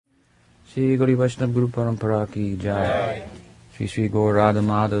Shri Gauri Vaishnava Guru Parampara ki jai. Shri Shri Gaur Radha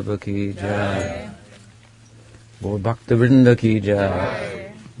Madhava ki jai. Gaur Bhakta Vrinda ki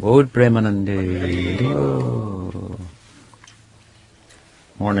jai. Gaur Premanande. Oh.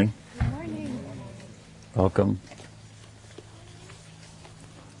 Morning. Morning. Welcome.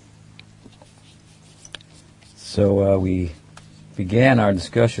 So we began our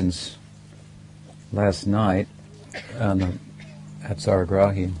discussions last night at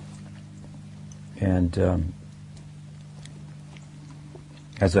Saragrahi, and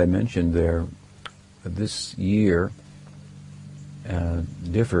as I mentioned there, this year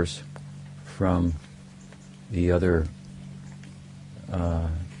differs from the other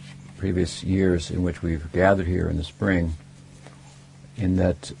previous years in which we've gathered here in the spring, in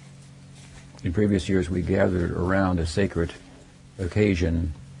that in previous years we gathered around a sacred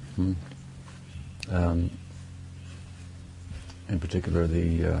occasion, in particular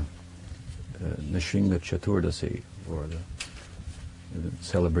the Nrsimha Chaturdasi, or the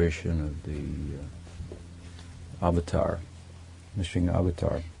celebration of the Avatar, Nrsimha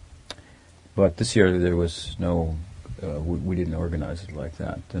Avatar. But this year there was no, we didn't organize it like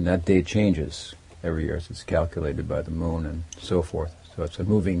that. And that date changes every year, so it's calculated by the moon and so forth. So it's a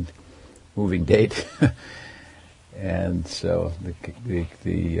moving date. And so the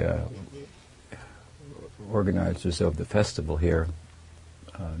organizers of the festival here,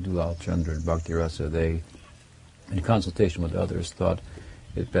 Dulal Chandra and Bhakti Rasa, they, in consultation with others, thought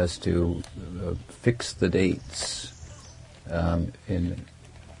it best to fix the dates in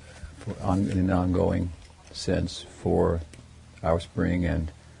an ongoing sense for our spring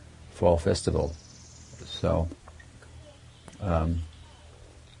and fall festival. So I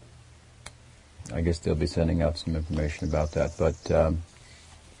guess they'll be sending out some information about that. But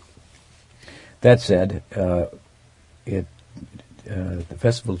that said, the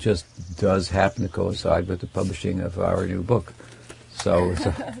festival just does happen to coincide with the publishing of our new book. So it's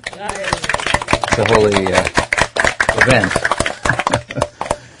a holy event,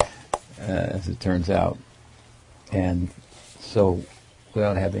 as it turns out. And so,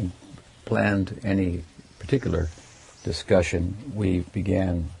 without having planned any particular discussion, we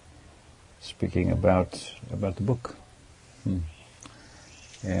began speaking about the book.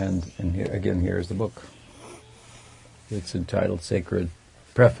 And here's the book. It's entitled Sacred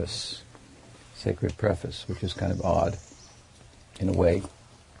Preface, which is kind of odd in a way.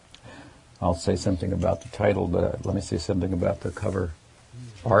 I'll say something about the title, but let me say something about the cover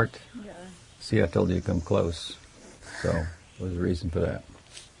art. Yeah. See, I told you to come close, so there's a reason for that.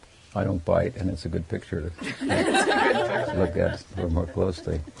 I don't bite, and it's a good picture to look at more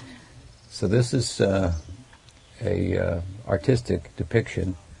closely. So this is a artistic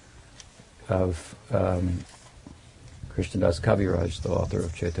depiction of Krishnadasa Kaviraj, the author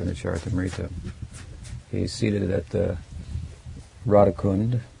of Chaitanya Charitamrita. He's seated at the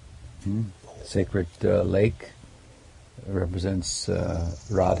Radhakund, sacred lake. It represents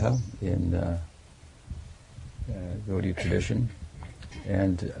Radha in Gaudiya tradition.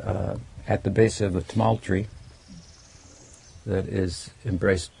 And at the base of a tamal tree that is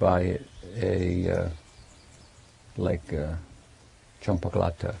embraced by a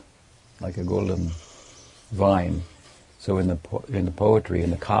champaklata, like a golden vine. So in the poetry,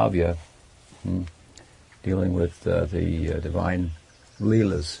 in the kavya, dealing with the divine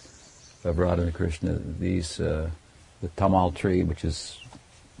leelas of Radha and Krishna, the tamal tree, which is,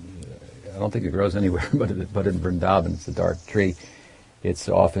 I don't think it grows anywhere but in Vrindavan, it's a dark tree. It's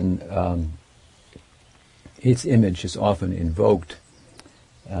often, its image is often invoked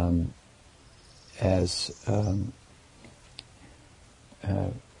as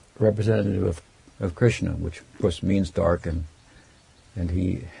representative of Krishna, which of course means dark, and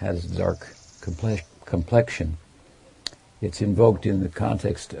he has dark complexion. It's invoked in the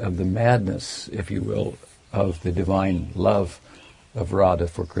context of the madness, if you will, of the divine love of Radha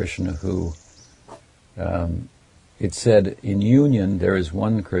for Krishna, who, it said, in union there is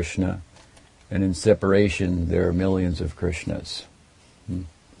one Krishna, and in separation there are millions of Krishnas.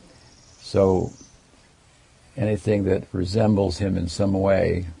 So anything that resembles him in some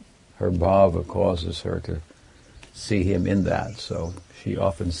way, her bhava causes her to see him in that. So she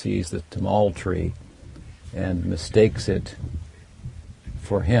often sees the tamal tree and mistakes it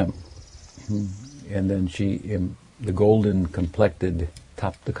for him. And then the golden complected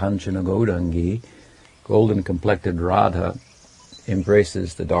Tapta Kanchana Gaudangi, golden complected Radha,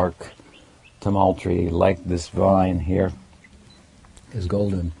 embraces the dark tamal tree like this vine here is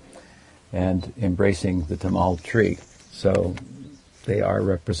golden, and embracing the tamal tree. So they are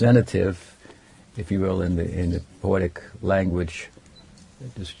representative, if you will, in the poetic language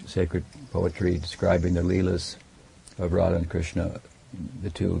sacred poetry describing the Leelas of Radha and Krishna. The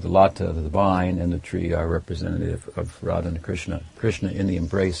two, the Lata, the vine, and the tree are representative of Radha and Krishna. Krishna in the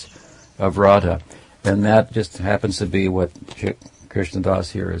embrace of Radha. And that just happens to be what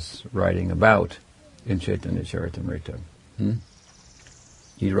Krishnadasa here is writing about in Chaitanya Charitamrita.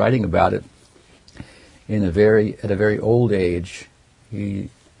 He's writing about it at a very old age. He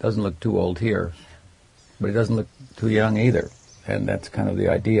doesn't look too old here, but he doesn't look too young either. And that's kind of the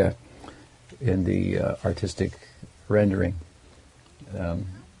idea in the artistic rendering.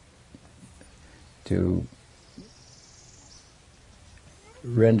 To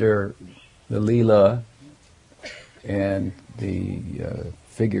render the Leela and the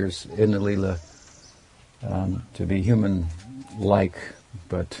figures in the Leela to be human-like,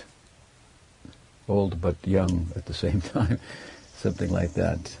 but old but young at the same time, something like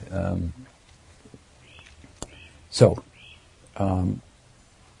that.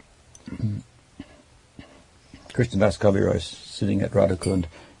 Krishnadasa Kaviraj is sitting at Radhakund.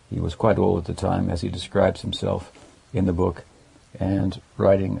 He was quite old at the time, as he describes himself in the book, and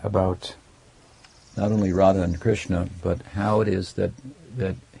writing about not only Radha and Krishna, but how it is that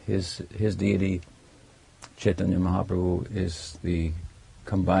his deity, Chaitanya Mahaprabhu, is the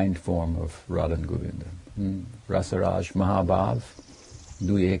combined form of Radha and Govinda. Rasaraj Mahabhav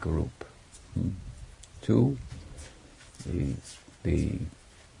Duye Ekarup. Two, the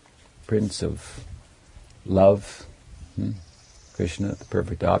Prince of Love, Krishna, the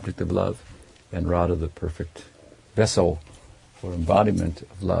perfect object of love, and Radha, the perfect vessel or embodiment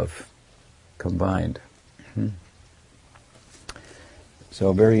of love combined. So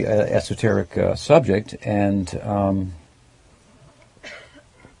a very esoteric subject, and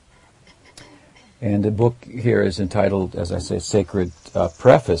the book here is entitled, as I say, Sacred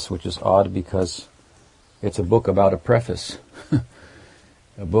Preface, which is odd because it's a book about a preface,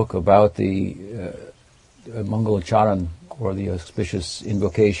 a book about the Mangalacharan, or the auspicious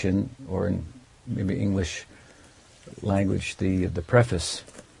invocation, or in maybe English language, the preface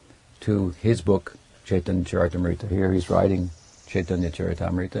to his book, Chaitanya Charitamrita. Here he's writing Chaitanya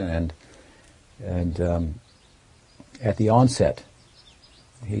Charitamrita, and at the onset,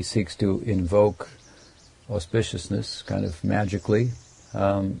 he seeks to invoke auspiciousness, kind of magically,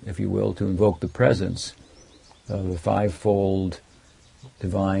 if you will, to invoke the presence of the fivefold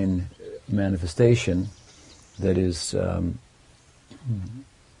divine manifestation that is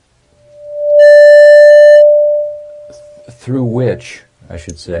through which, I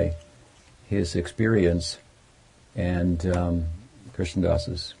should say, his experience and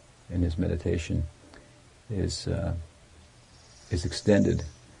Krishnadasa's in his meditation is extended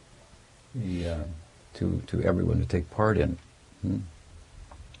to everyone to take part in. In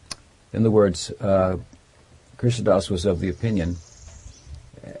other words, Krishnadasa was of the opinion,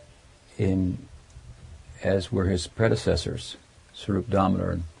 as were his predecessors, Swarup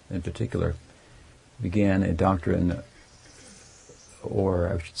Damodar in particular, began a doctrine, or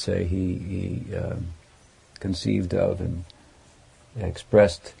I should say he conceived of and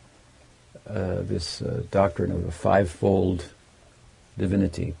expressed this doctrine of a fivefold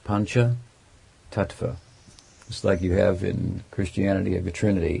divinity, Panca-Tattva. It's like you have in Christianity, you have a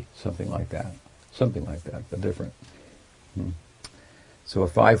Trinity, something like that, but different. So a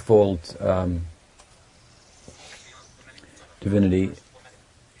fivefold divinity,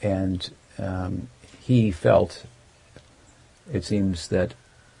 and he felt, it seems, that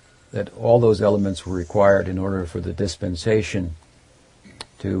all those elements were required in order for the dispensation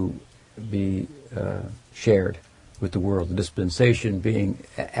to be shared with the world. The dispensation being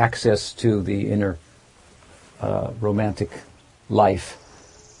access to the inner romantic life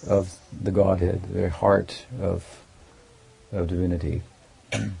of the Godhead, the heart of divinity.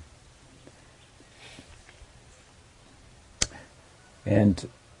 And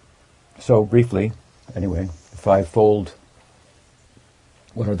so briefly, anyway, fivefold,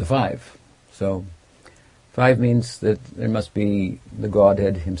 what are the five? So five means that there must be the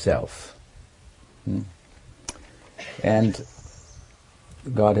Godhead himself. And the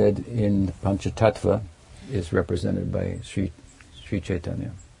Godhead in Panca-Tattva is represented by Sri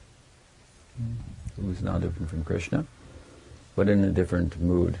Chaitanya, who is not different from Krishna, but in a different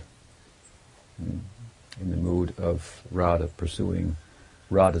mood, in the mood of Radha, pursuing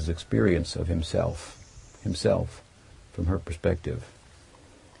Radha's experience of himself from her perspective.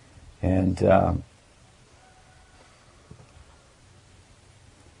 And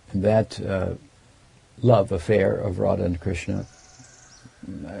that love affair of Radha and Krishna,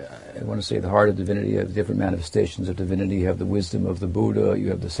 I want to say the heart of divinity. You have different manifestations of divinity. You have the wisdom of the Buddha, you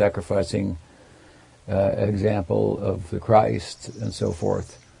have the sacrificing example of the Christ, and so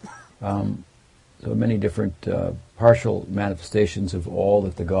forth. So many different partial manifestations of all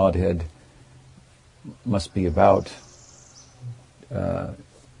that the Godhead must be about, and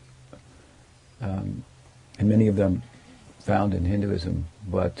many of them found in Hinduism.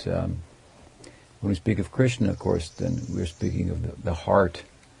 But when we speak of Krishna, of course, then we're speaking of the heart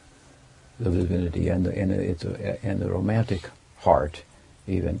of the divinity and the romantic heart,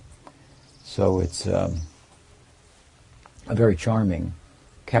 even. So it's a very charming,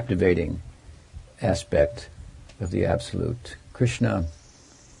 captivating aspect of the Absolute. Krishna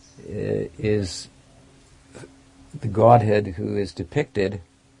is the Godhead who is depicted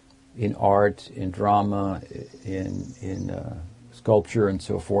in art, in drama, in sculpture, and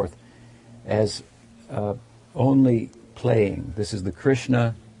so forth, as only playing. This is the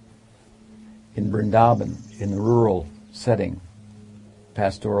Krishna in Vrindavan, in the rural setting,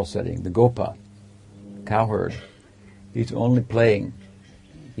 pastoral setting, the Gopa, cowherd. He's only playing.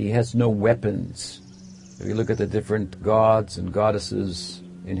 He has no weapons. If you look at the different gods and goddesses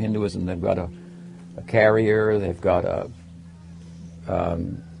in Hinduism, they've got a carrier, they've got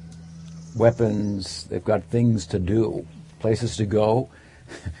weapons, they've got things to do, places to go,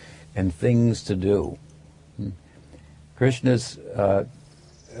 and things to do. Krishna's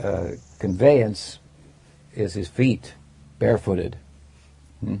conveyance is his feet, barefooted.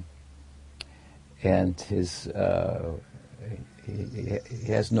 And his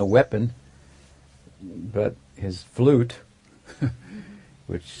he has no weapon but his flute,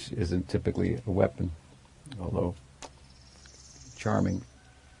 which isn't typically a weapon, although charming.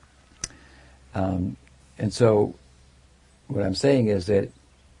 And so what I'm saying is that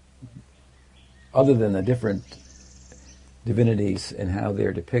other than the different divinities and how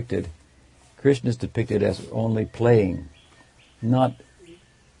they're depicted, Krishna is depicted as only playing, not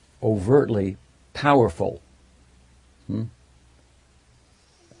overtly powerful.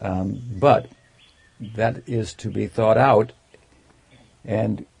 But that is to be thought out,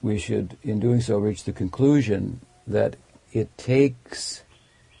 and we should, in doing so, reach the conclusion that it takes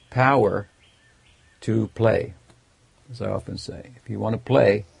power to play. As I often say, if you want to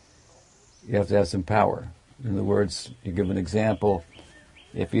play, you have to have some power. In other words, you give an example.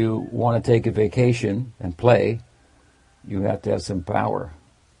 If you want to take a vacation and play, you have to have some power.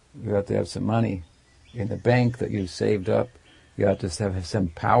 You have to have some money in the bank that you've saved up. You have to have some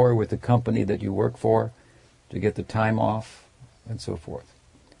power with the company that you work for to get the time off, and so forth.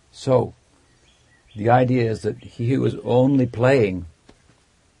 So, the idea is that he who is only playing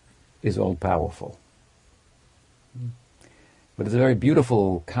is all-powerful. But it's a very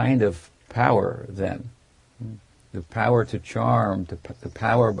beautiful kind of power, then. The power to charm, the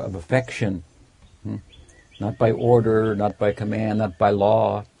power of affection, not by order, not by command, not by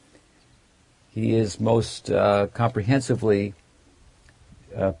law. He is most comprehensively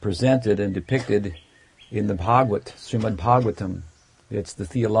presented and depicted in the Srimad Bhagavatam. It's the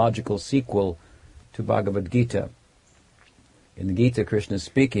theological sequel to Bhagavad Gita. In the Gita, Krishna is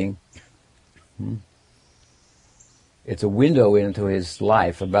speaking. It's a window into his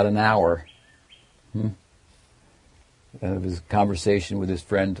life, about an hour, of his conversation with his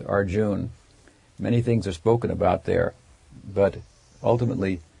friend Arjuna. Many things are spoken about there, but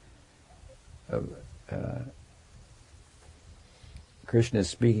ultimately Krishna is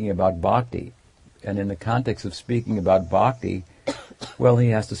speaking about bhakti, and in the context of speaking about bhakti, well, he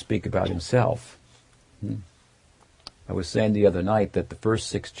has to speak about himself. I was saying the other night that the first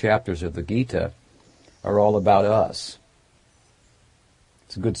 6 chapters of the Gita are all about us.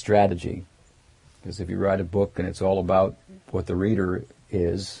 It's a good strategy, because if you write a book and it's all about what the reader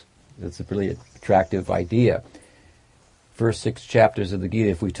is, it's a really attractive idea. First 6 chapters of the Gita,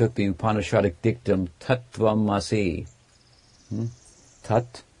 if we took the Upanishadic dictum, Tattvam Asi,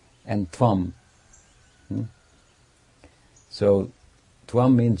 Tat and Tvam. So,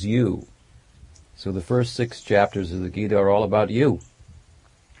 Tvam means you. So the first 6 chapters of the Gita are all about you.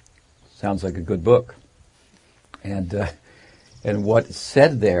 Sounds like a good book. And what's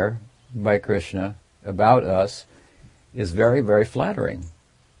said there by Krishna about us is very, very flattering.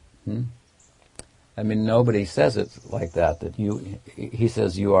 I mean, nobody says it like that he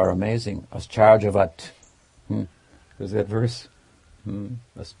says you are amazing. Ascharjavat. Was that verse?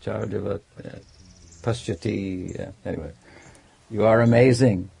 Ascharjavat. Paschati. Anyway, you are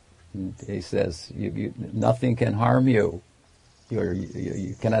amazing. He says, nothing can harm you.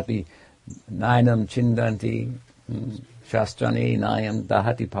 You cannot be nainam chindanti, shastrani nayam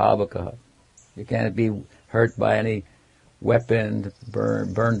dahati pavaka. You can't be hurt by any weapon,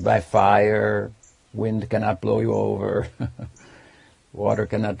 burned by fire. Wind cannot blow you over. Water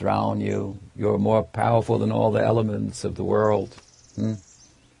cannot drown you. You're more powerful than all the elements of the world.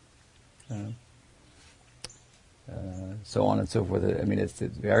 So on and so forth. I mean, it's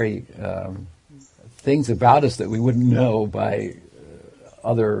very things about us that we wouldn't know by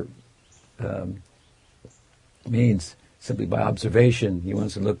other means, simply by observation. He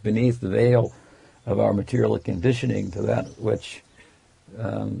wants to look beneath the veil of our material conditioning to that which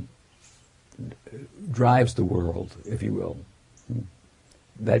drives the world, if you will.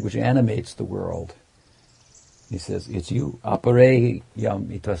 That which animates the world. He says, it's you. Apare yam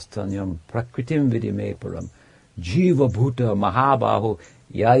itastanyam prakritim vidyame param jiva bhuta mahabahu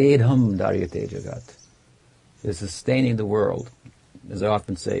yayedham daryate jagat. Is sustaining the world. As I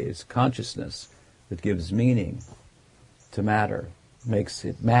often say, it's consciousness that gives meaning to matter, makes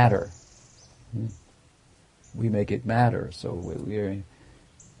it matter. We make it matter, so we're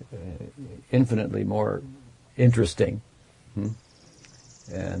infinitely more interesting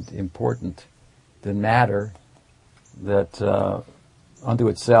and important than matter that unto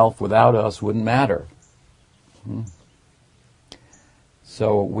itself without us wouldn't matter.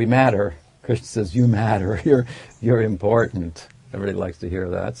 So we matter. Krishna says, you matter. You're important. Everybody likes to hear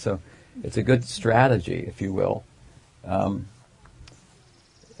that. So it's a good strategy, if you will, and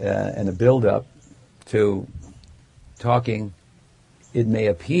a build-up to talking. It may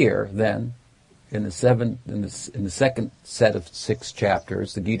appear then in the second set of 6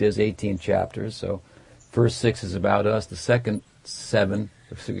 chapters. The Gita is 18 chapters, so first 6 is about us. The second 7,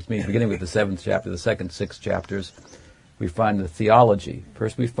 beginning with the 7th chapter, the second 6 chapters, we find the theology.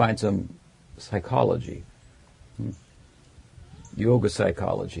 First, we find some psychology, yoga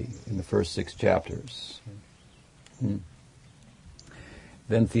psychology in the first 6 chapters.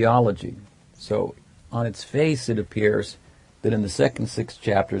 Then theology. So on its face, it appears that in the second 6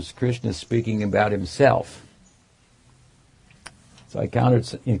 chapters, Krishna is speaking about himself. So I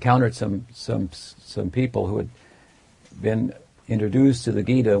encountered some people who had been introduced to the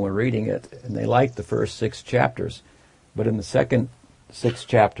Gita and were reading it, and they liked the first 6 chapters. But in the second 6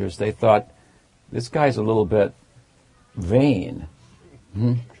 chapters, they thought, this guy's a little bit vain,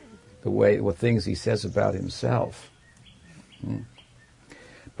 what things he says about himself.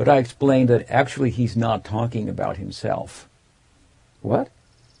 But I explained that actually he's not talking about himself. What?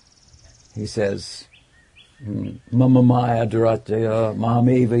 He says, Mama Maya Duratya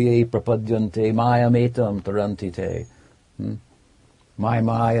Mahamevaye Prapadyante Maya Metam Tarantite. My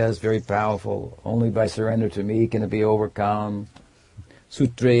Maya is very powerful. Only by surrender to me can it be overcome.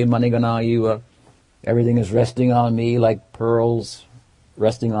 Sutre Maniganayuva. Everything is resting on me like pearls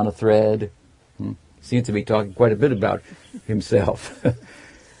resting on a thread. Seems to be talking quite a bit about himself.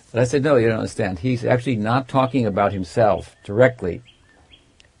 But I said, no, you don't understand. He's actually not talking about himself directly.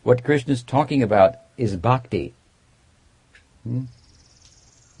 What Krishna is talking about is bhakti.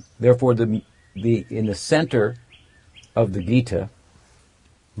 Therefore, in the center of the Gita,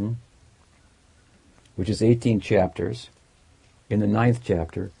 which is 18 chapters, in the 9th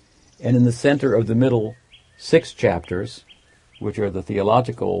chapter, and in the center of the middle 6 chapters, which are the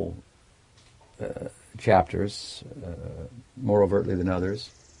theological chapters, more overtly than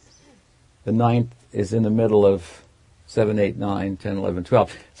others. The 9th is in the middle of 7, 8, 9, 10, 11,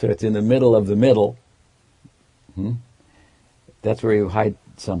 12. So it's in the middle of the middle. That's where you hide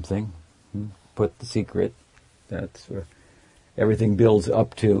something. Put the secret. That's where everything builds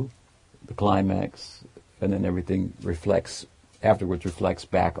up to the climax, and then everything afterwards reflects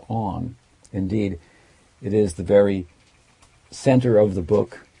back on. Indeed, it is the very center of the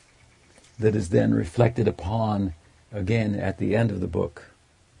book that is then reflected upon again at the end of the book.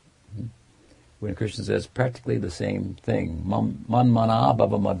 When Krishna says practically the same thing, Man mana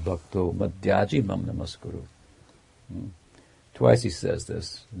bhava mad bhakto madhyaji mam namaskuru. Twice he says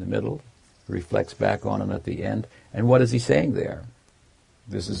this. In the middle, reflects back on, and at the end. And what is he saying there?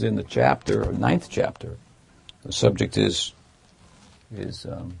 This is in the 9th chapter. The subject is the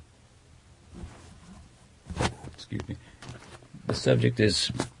subject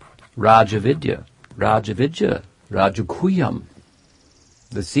is Rajavidya, Rajaguyam,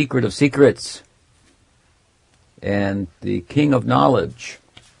 the secret of secrets, and the king of knowledge.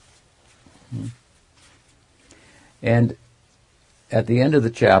 And at the end of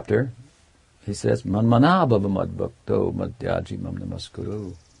the chapter, he says, Manmana bhavamad bhakto madhyaji mam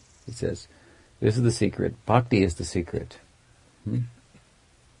namaskuru. He says, this is the secret. Bhakti is the secret.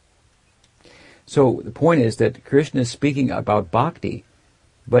 So the point is that Krishna is speaking about bhakti,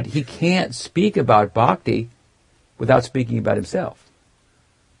 but he can't speak about bhakti without speaking about himself.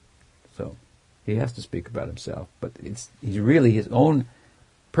 So he has to speak about himself, but he's really his own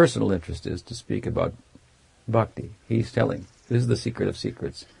personal interest is to speak about bhakti. He's telling This is the secret of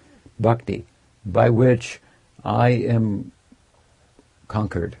secrets. Bhakti, by which I am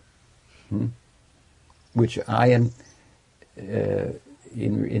conquered. Which I am,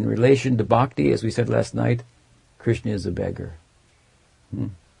 in relation to bhakti, as we said last night, Krishna is a beggar.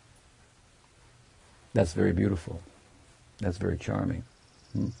 That's very beautiful. That's very charming.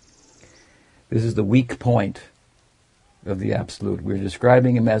 This is the weak point of the Absolute. We're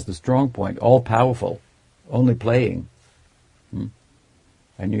describing him as the strong point, all-powerful, only playing.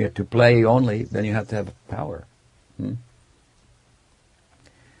 And you get to play only, then you have to have power.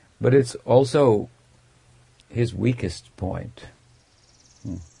 But it's also his weakest point.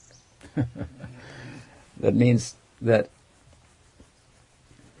 That means that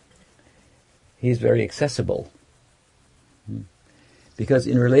he's very accessible. Because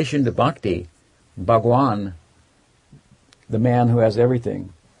in relation to bhakti, Bhagwan, the man who has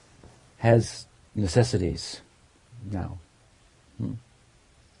everything, has necessities now.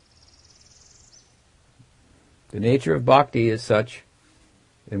 The nature of bhakti is such,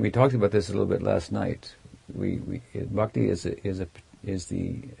 and we talked about this a little bit last night. Bhakti is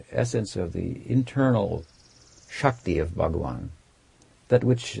the essence of the internal Shakti of Bhagwan, that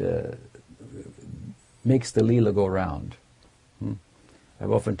which makes the Leela go round.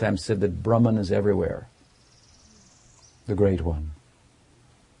 I've oftentimes said that Brahman is everywhere, the Great One.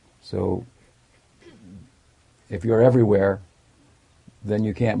 So, if you're everywhere, then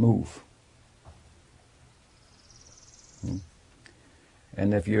you can't move.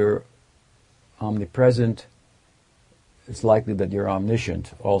 And if you're omnipresent, it's likely that you're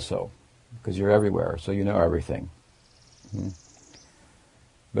omniscient also, because you're everywhere, so you know everything.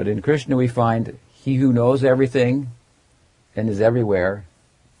 But in Krishna we find he who knows everything and is everywhere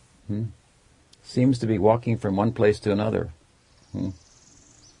seems to be walking from one place to another.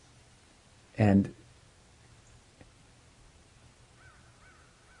 And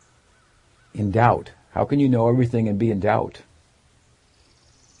in doubt. How can you know everything and be in doubt?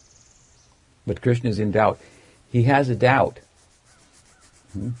 But Krishna is in doubt. He has a doubt.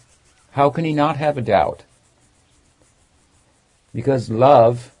 How can he not have a doubt? Because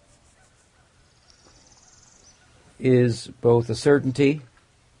love is both a certainty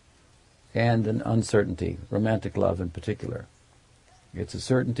and an uncertainty, romantic love in particular. It's a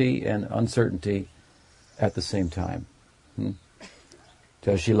certainty and uncertainty at the same time.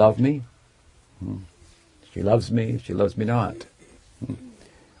 Does she love me? She loves me, she loves me not.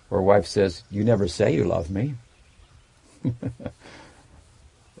 Or wife says, you never say you love me.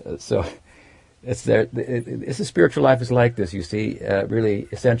 So, it's there. It's a spiritual life is like this, you see. Really,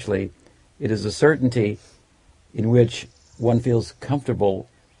 essentially, it is a certainty in which one feels comfortable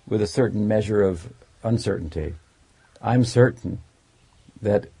with a certain measure of uncertainty. I'm certain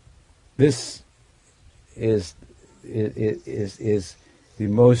that this is the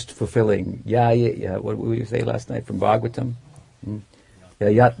most fulfilling. Yeah. What did we say last night from Bhagavatam?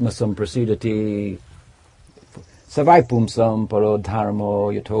 Yatmasam prasidati savai pumsam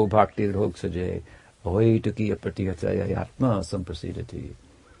parodharmo yato bhakti rhoksaje ahoituki apratiyataya yatma samprasidati,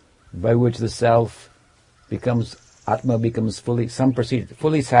 by which the self becomes, Atma becomes fully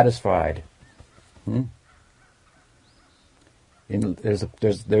satisfied. There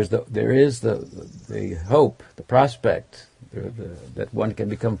is the hope, the prospect that one can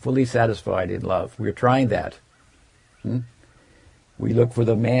become fully satisfied in love. We're trying that. We look for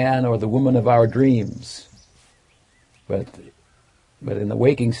the man or the woman of our dreams, but in the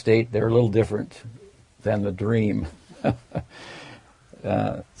waking state they're a little different than the dream.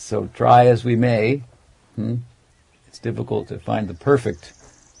 So try as we may, it's difficult to find the perfect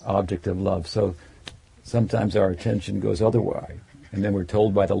object of love. So sometimes our attention goes otherwise, and then we're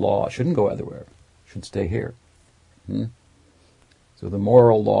told by the law, it shouldn't go otherwhere, it should stay here. So the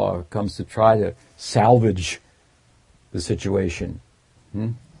moral law comes to try to salvage the situation.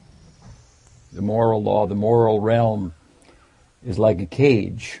 The moral law, the moral realm is like a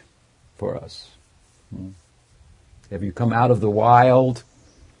cage for us. If you come out of the wild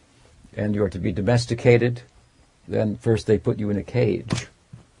and you're to be domesticated, then first they put you in a cage.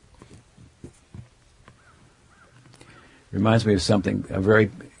 Reminds me of something, a very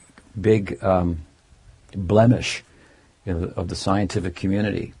big blemish of the scientific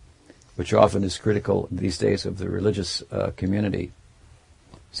community, which often is critical these days of the religious community,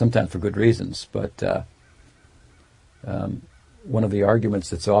 sometimes for good reasons. But one of the arguments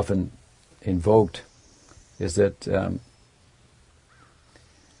that's often invoked is that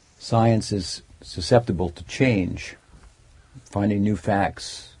science is susceptible to change, finding new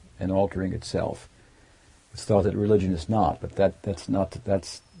facts and altering itself. It's thought that religion is not, but that's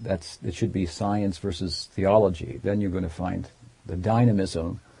it should be science versus theology. Then you're going to find the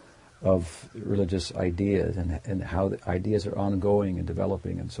dynamism of religious ideas and how the ideas are ongoing and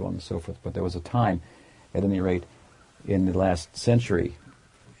developing and so on and so forth. But there was a time, at any rate, in the last century,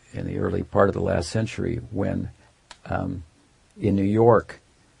 in the early part of the last century, when in New York,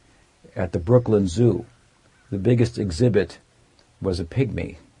 at the Brooklyn Zoo, the biggest exhibit was a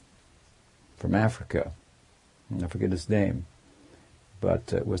pygmy from Africa. I forget his name,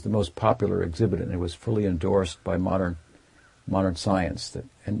 but it was the most popular exhibit, and it was fully endorsed by modern science.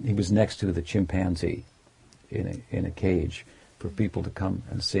 And he was next to the chimpanzee in a cage for people to come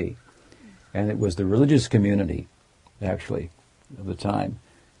and see. And it was the religious community, actually, of the time,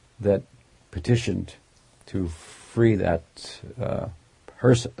 that petitioned to free that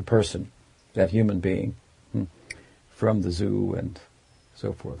person, that human being, from the zoo and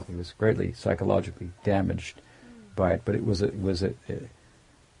so forth. He was greatly psychologically damaged by it, but it was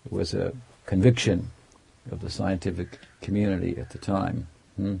a conviction of the scientific community at the time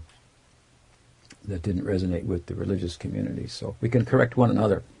that didn't resonate with the religious community. So we can correct one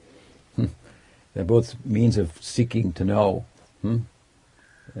another. They're both means of seeking to know, and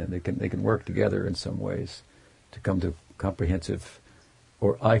they can work together in some ways to come to comprehensive,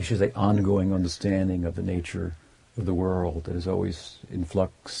 or I should say ongoing understanding of the nature of the world that is always in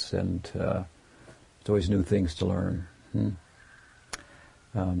flux, and there's always new things to learn.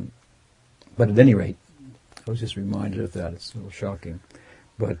 But at any rate, I was just reminded of that. It's a little shocking.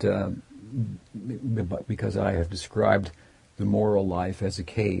 But because I have described the moral life as a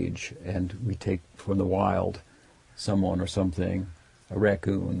cage, and we take from the wild someone or something, a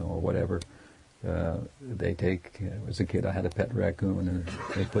raccoon or whatever, they take, as a kid I had a pet raccoon, and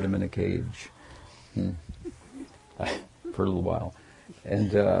they put him in a cage for a little while.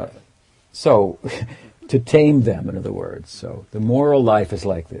 And so, to tame them, in other words. So the moral life is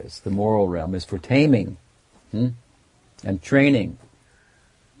like this. The moral realm is for taming and training.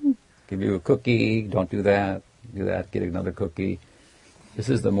 Give you a cookie, don't do that, get another cookie. This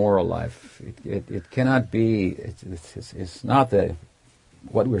is the moral life. It cannot be, it's not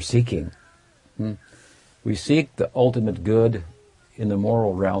what we're seeking. We seek the ultimate good in the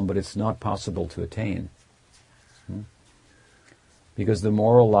moral realm, but it's not possible to attain. Because the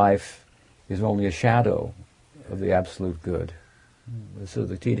moral life is only a shadow of the absolute good. This is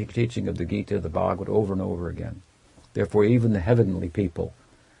the teaching of the Gita, the Bhagavad, over and over again. Therefore, even the heavenly people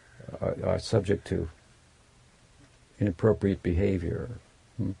are subject to inappropriate behavior,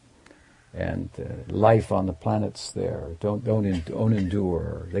 and life on the planets there don't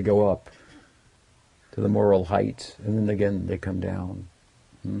endure. They go up to the moral height, and then again they come down.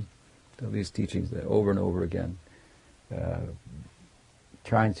 So these teachings over and over again,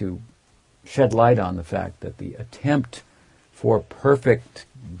 trying to shed light on the fact that the attempt for perfect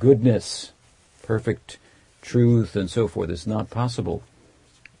goodness, perfect truth, and so forth is not possible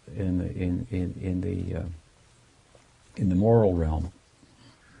in the moral realm.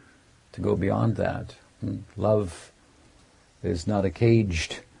 To go beyond that, love is not a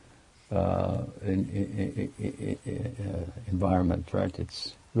caged environment, right?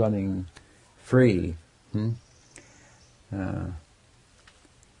 It's running free.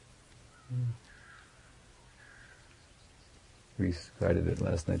 We cited it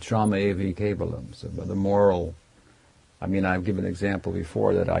last night. Shama evi kevalam. So the moral. I mean, I've given an example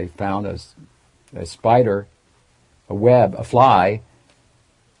before that I found a spider, a web, a fly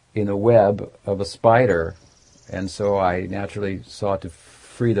in a web of a spider, and so I naturally sought to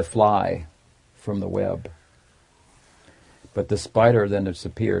free the fly from the web. But the spider then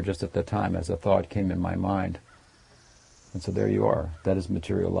disappeared just at the time as a thought came in my mind. And so there you are. That is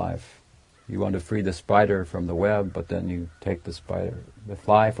material life. You want to free the spider from the web, but then you take the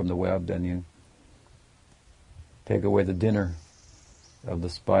fly from the web, then you take away the dinner of the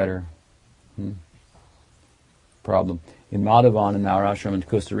spider. Problem. In Madhavan, in our ashram in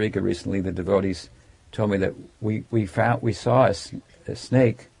Costa Rica recently, the devotees told me that we saw a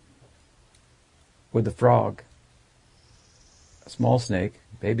snake with a frog, a small snake,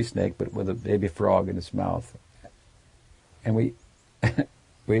 baby snake, but with a baby frog in its mouth, and we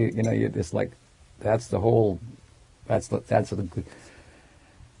it's like that's the whole, that's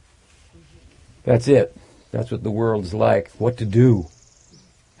it. That's what the world is like. What to do?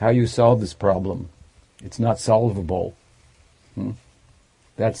 How you solve this problem? It's not solvable.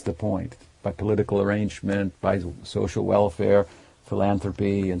 That's the point. By political arrangement, by social welfare,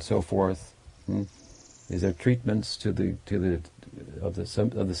 philanthropy, and so forth. Is there treatments of the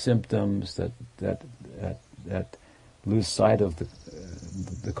symptoms that lose sight of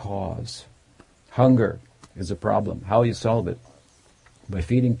the cause? Hunger is a problem. How you solve it? By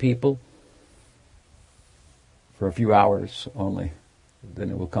feeding people for a few hours only. Then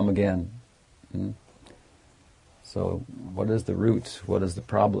it will come again. So what is the root? What is the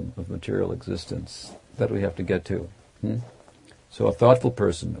problem of material existence that we have to get to? So a thoughtful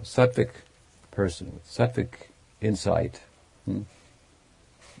person, a sattvic person with sattvic insight,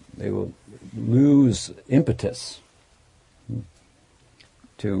 they will lose impetus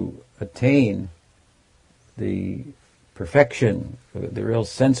to attain the perfection, the real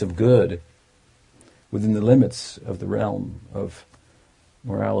sense of good within the limits of the realm of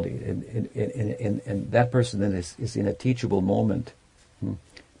morality. And that person then is in a teachable moment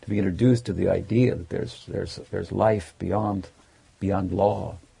to be introduced to the idea that there's life beyond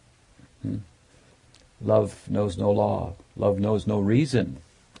law. Love knows no law. Love knows no reason.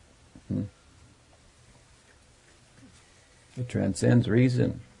 It transcends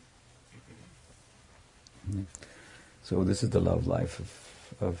reason. So this is the love life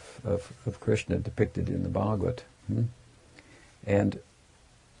of Krishna depicted in the Bhagavad. And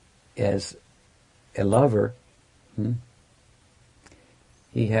as a lover,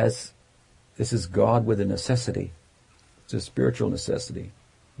 he has, this is God with a necessity. It's a spiritual necessity.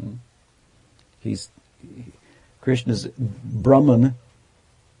 Krishna's Brahman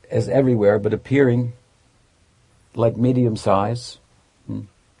as everywhere, but appearing like medium size,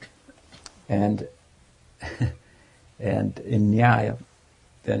 and in Nyaya,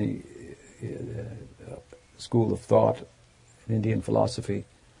 then school of thought in Indian philosophy,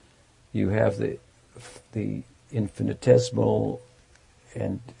 you have the infinitesimal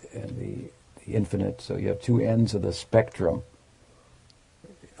and the infinite. So you have two ends of the spectrum: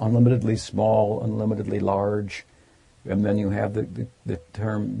 unlimitedly small, unlimitedly large, and then you have the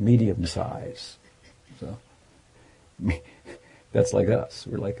term medium size. So that's like us.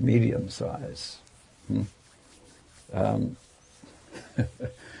 We're like medium size. And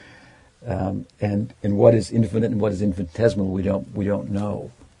what is infinite and what is infinitesimal, we don't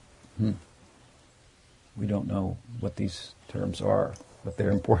know. We don't know what these terms are, but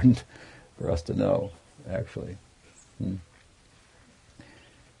they're important for us to know, actually.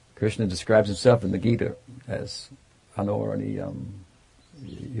 Krishna describes himself in the Gita as Anorani,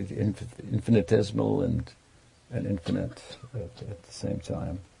 infinitesimal and infinite at the same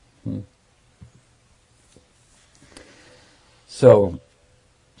time. So,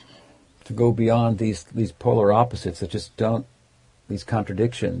 to go beyond these polar opposites that just don't, these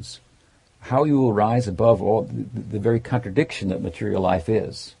contradictions, how you will rise above all the very contradiction that material life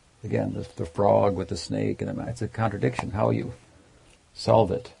is. Again, the frog with the snake, and it's a contradiction. How you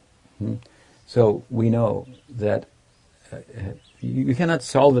solve it. So we know that you cannot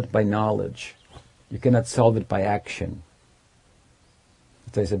solve it by knowledge. You cannot solve it by action.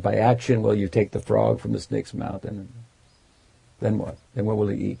 As I said, by action, well, you take the frog from the snake's mouth, and then what? Then what will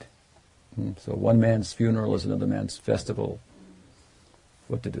he eat? So one man's funeral is another man's festival.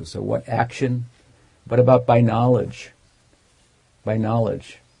 What to do? So what action? What about by knowledge? By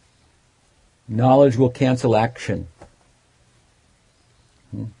knowledge. Knowledge will cancel action.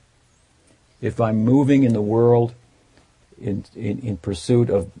 If I'm moving in the world in pursuit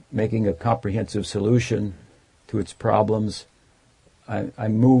of making a comprehensive solution to its problems,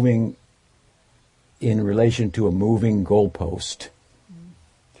 I'm moving in relation to a moving goalpost,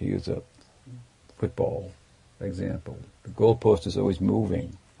 to use a football example. The goalpost is always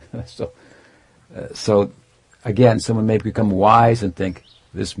moving. So again, someone may become wise and think,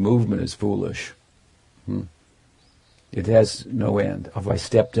 this movement is foolish. It has no end. If I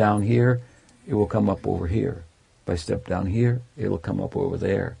step down here, it will come up over here. If I step down here, it will come up over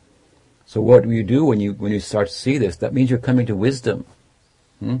there. So what do you do when you start to see this? That means you're coming to wisdom.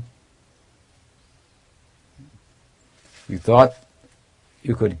 You thought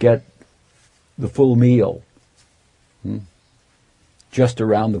you could get the full meal just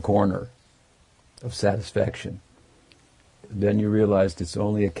around the corner of satisfaction. Then you realized it's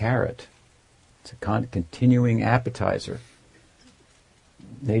only a carrot. It's a continuing appetizer.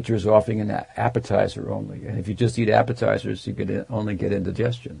 Nature is offering an appetizer only. And if you just eat appetizers, you could only get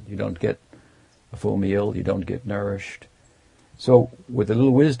indigestion. You don't get a full meal. You don't get nourished. So with a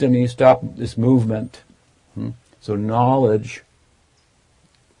little wisdom, you stop this movement. So knowledge,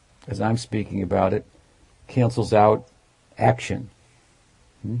 as I'm speaking about it, cancels out action.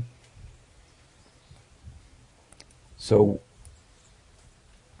 So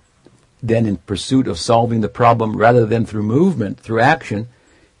then in pursuit of solving the problem, rather than through movement, through action,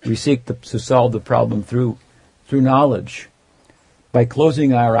 we seek to solve the problem through knowledge. By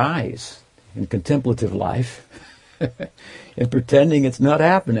closing our eyes in contemplative life and pretending it's not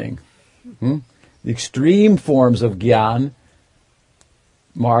happening. The extreme forms of Gyan,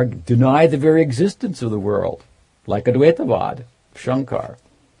 Marg, deny the very existence of the world. like Advaitavad, Shankar.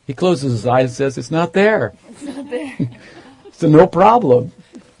 He closes his eyes and says, it's not there. It's not there. So no problem.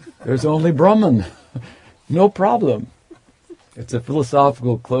 There's only Brahman. No problem. It's a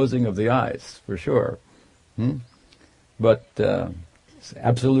philosophical closing of the eyes, for sure. But it's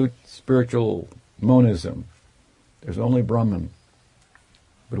absolute spiritual monism. There's only Brahman.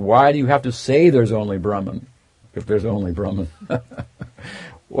 But why do you have to say there's only Brahman if there's only Brahman?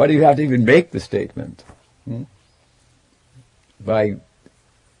 Why do you have to even make the statement? By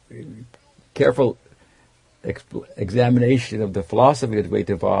careful examination of the philosophy of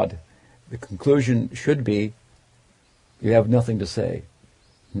Advaitavad, the conclusion should be you have nothing to say.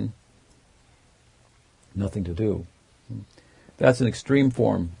 Nothing to do. That's an extreme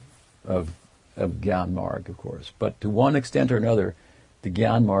form of Gyan Marg, of course. But to one extent or another, the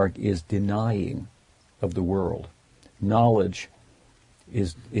Gyan Marg is denying of the world. Knowledge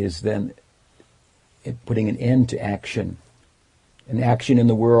is then putting an end to action. And action in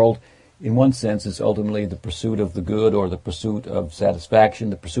the world, in one sense, is ultimately the pursuit of the good or the pursuit of satisfaction,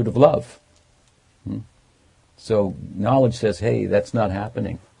 the pursuit of love. So knowledge says, hey, that's not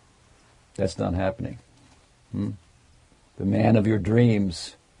happening. That's not happening. The man of your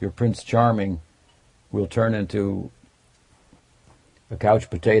dreams, your Prince Charming, will turn into a couch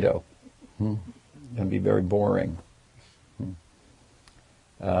potato and be very boring.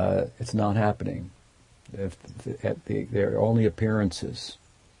 It's not happening. They're only appearances.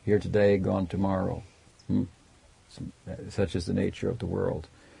 Here today, gone tomorrow. Such is the nature of the world.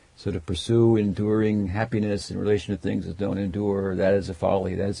 So to pursue enduring happiness in relation to things that don't endure, that is a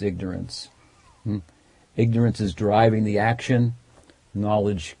folly, that is ignorance. Ignorance is driving the action.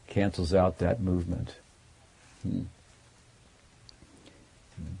 Knowledge cancels out that movement.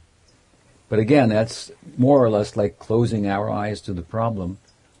 But again, that's more or less like closing our eyes to the problem.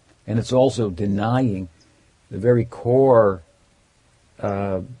 And it's also denying the very core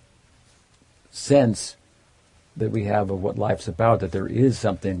sense that we have of what life's about, that there is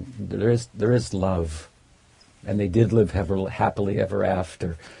something, there is love. And they did live happily ever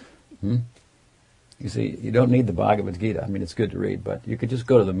after. You see, you don't need the Bhagavad Gita. I mean, it's good to read, but you could just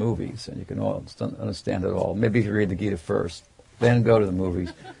go to the movies and you can all understand it all. Maybe if you read the Gita first, then go to the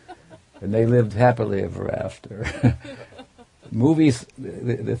movies. And they lived happily ever after. Movies,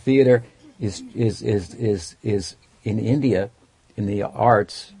 the theater is in India, in the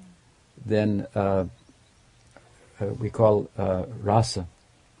arts, then we call rasa,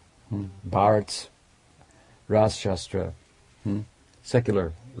 Bharats, Ras Shastra,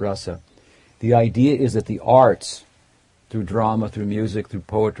 secular rasa. The idea is that the arts, through drama, through music, through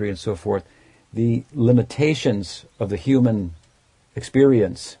poetry and so forth, the limitations of the human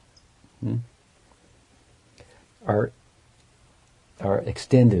experience are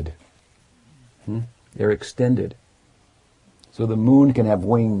extended. They're extended. So the moon can have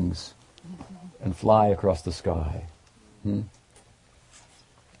wings and fly across the sky.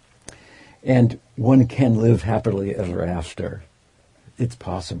 And one can live happily ever after. It's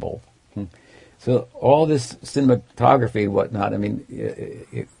possible. So all this cinematography, whatnot, I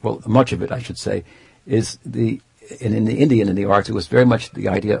mean, well, much of it, I should say, is and in the Indian, in the arts, it was very much the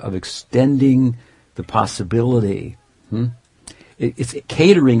idea of extending the possibility. It's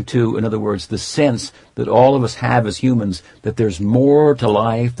catering to, in other words, the sense that all of us have as humans, that there's more to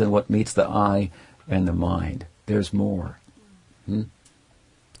life than what meets the eye and the mind. There's more.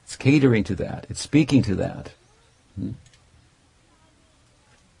 It's catering to that. It's speaking to that.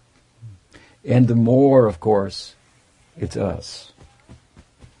 And the more, of course, it's us.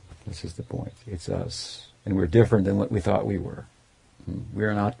 This is the point. It's us. And we're different than what we thought we were.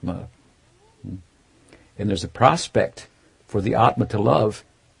 We're an Atma. And there's a prospect for the Atma to love.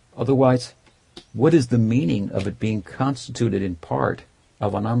 Otherwise, what is the meaning of it being constituted in part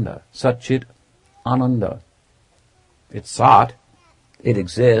of Ananda? Satchit Ananda. It's Sat. It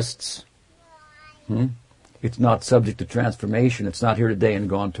exists. It's not subject to transformation. It's not here today and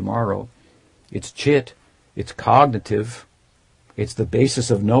gone tomorrow. It's Chit. It's cognitive. It's the basis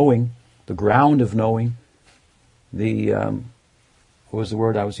of knowing, the ground of knowing. The, what was the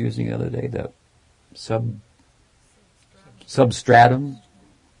word I was using the other day? The substratum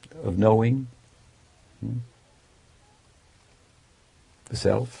of knowing. The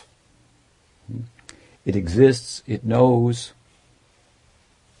self. It exists. It knows.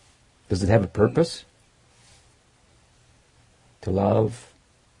 Does it have a purpose? To love.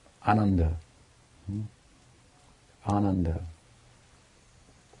 Ananda. Ananda.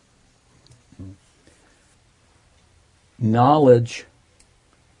 Knowledge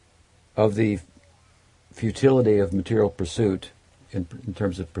of the futility of material pursuit in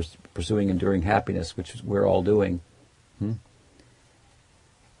terms of pursuing enduring happiness, which we're all doing.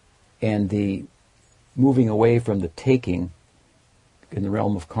 And the moving away from the taking in the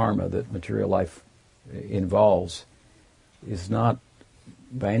realm of karma that material life involves is not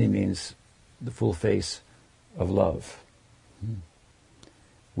by any means the full face of love.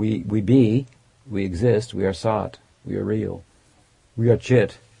 We exist, we are sat, we are real, we are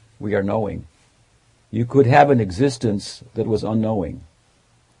chit, we are knowing. You could have an existence that was unknowing,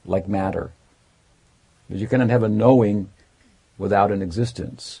 like matter. But you cannot have a knowing without an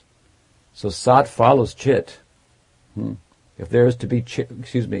existence. So sat follows chit. If there is to be chit,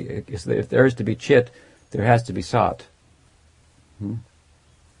 if there is to be chit, there has to be sat.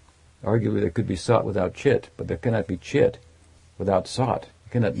 Arguably there could be sat without chit, but there cannot be chit without sat.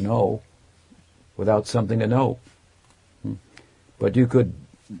 You cannot know without something to know. But you could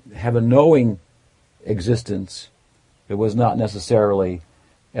have a knowing existence that was not necessarily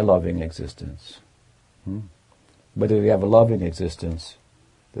a loving existence. But if you have a loving existence,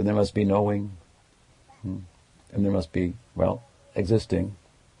 then there must be knowing, and there must be, existing.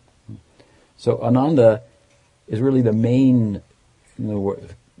 So Ananda is really the main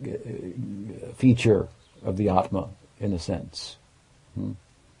feature of the Atma, in a sense. And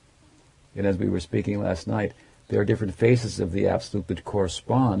as we were speaking last night, there are different faces of the Absolute that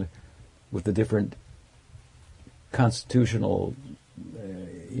correspond with the different constitutional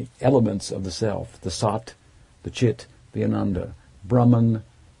elements of the self, the Sat, the Chit, the Ananda, Brahman,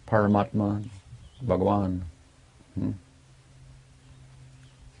 Paramatma, Bhagavan.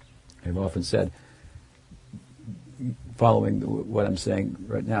 I've often said, following what I'm saying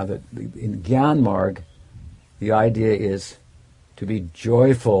right now, that in Gyan Marg, the idea is to be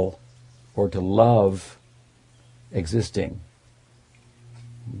joyful or to love existing,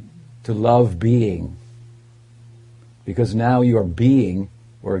 to love being, because now you are being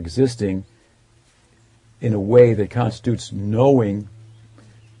or existing in a way that constitutes knowing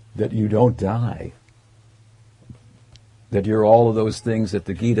that you don't die, that you're all of those things that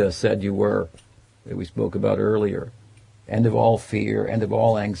the Gita said you were, that we spoke about earlier. End of all fear, end of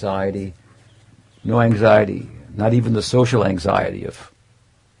all anxiety, no anxiety, not even the social anxiety of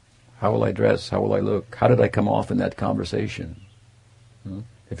how will I dress, how will I look, how did I come off in that conversation?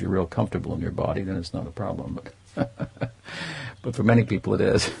 If you're real comfortable in your body, then it's not a problem. But for many people it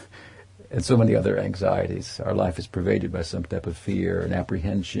is. And so many other anxieties. Our life is pervaded by some type of fear and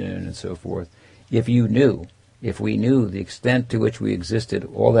apprehension and so forth. If we knew the extent to which we existed,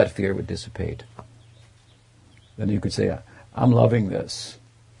 all that fear would dissipate. Then you could say, I'm loving this.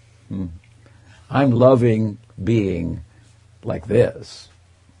 I'm loving being like this.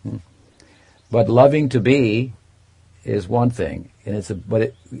 But loving to be is one thing, and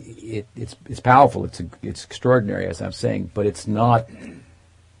it's powerful. It's extraordinary, as I'm saying, but it's not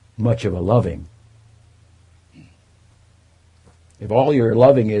much of a loving. If all you're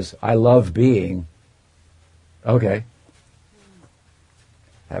loving is I love being, okay,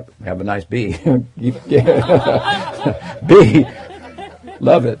 have a nice bee. Bee,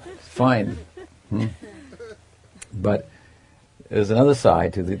 love it, fine. But there's another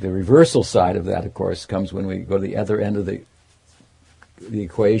side to the reversal side of that, of course, comes when we go to the other end of the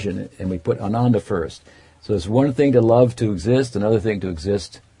equation and we put Ananda first. So it's one thing to love to exist, another thing to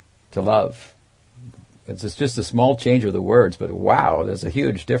exist to love. It's just a small change of the words, but wow, there's a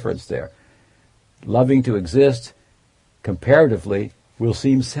huge difference there. Loving to exist, comparatively, will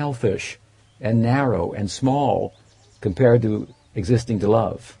seem selfish and narrow and small compared to existing to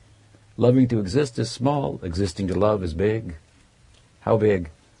love. Loving to exist is small, existing to love is big. How big?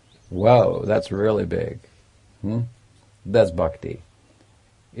 Whoa, that's really big. That's bhakti.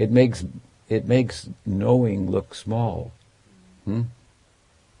 It makes knowing look small.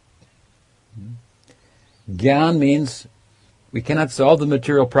 Gyan means we cannot solve the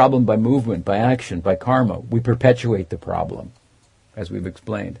material problem by movement, by action, by karma. We perpetuate the problem, as we've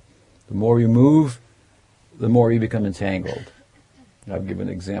explained. The more you move, the more you become entangled. I've given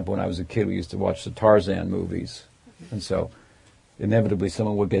an example. When I was a kid, we used to watch the Tarzan movies. And so, inevitably,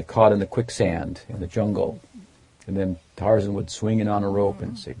 someone would get caught in the quicksand, in the jungle. And then Tarzan would swing in on a rope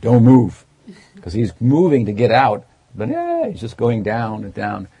and say, don't move. Because he's moving to get out, but he's just going down and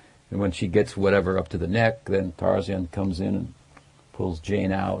down. And when she gets whatever up to the neck, then Tarzan comes in and pulls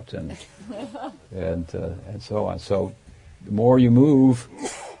Jane out, and so on. So the more you move,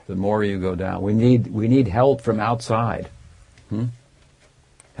 the more you go down. We need help from outside.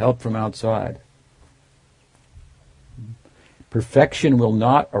 Help from outside. Perfection will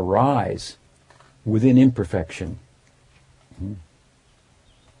not arise within imperfection.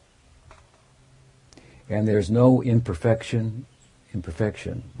 And there's no imperfection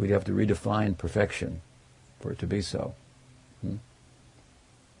imperfection. We'd have to redefine perfection for it to be so.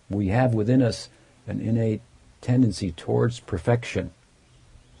 We have within us an innate tendency towards perfection.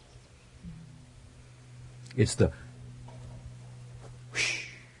 It's the whoosh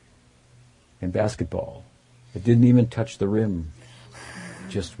in basketball. It didn't even touch the rim. It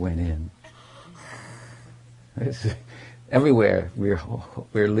just went in. It's everywhere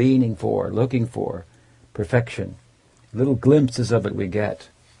we're leaning for, looking for perfection. Little glimpses of it we get.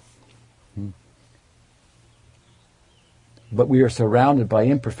 But we are surrounded by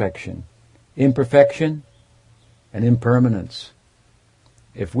imperfection. Imperfection and impermanence.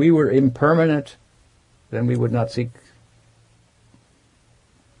 If we were impermanent, then we would not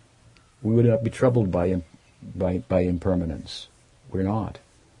be troubled by impermanence. We're not.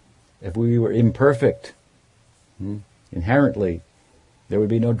 If we were imperfect, inherently, there would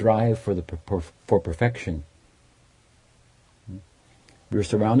be no drive for perfection. We're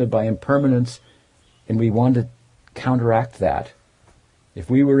surrounded by impermanence, and we want to counteract that. If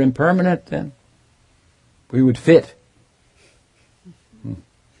we were impermanent, then we would fit. You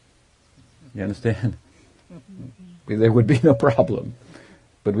understand? There would be no problem.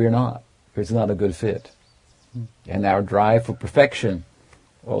 But we're not. It's not a good fit. And our drive for perfection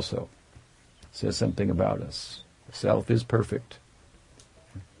also says something about us. Self is perfect.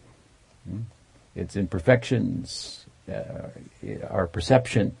 Its imperfections, our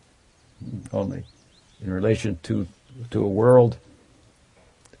perception only, in relation to a world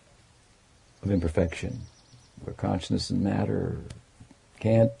of imperfection, where consciousness and matter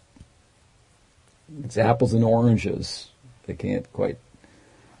can't, it's apples and oranges, they can't quite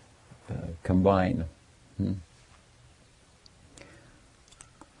combine.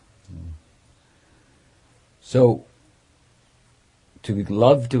 So, to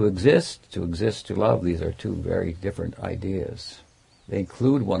love to exist to love, these are two very different ideas. They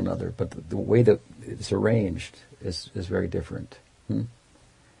include one another, but the way that it's arranged is very different. And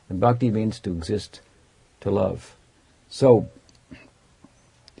bhakti means to exist to love. So,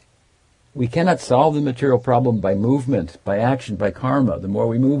 we cannot solve the material problem by movement, by action, by karma. The more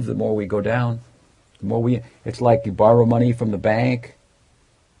we move, the more we go down. It's like you borrow money from the bank,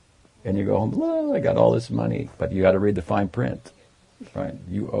 and you go home, well, I got all this money, but you got to read the fine print, right?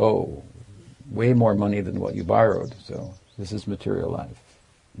 You owe way more money than what you borrowed. So this is material life.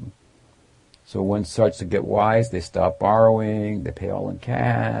 So one starts to get wise, they stop borrowing, they pay all in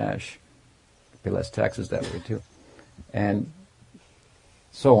cash, pay less taxes that way too, and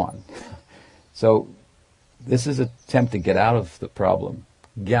so on. So this is an attempt to get out of the problem.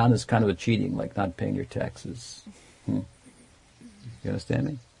 Gyan is kind of a cheating, like not paying your taxes. You understand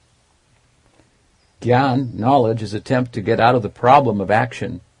me? Gyan, knowledge, is an attempt to get out of the problem of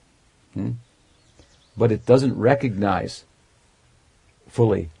action. But it doesn't recognize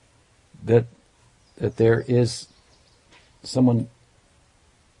fully that there is someone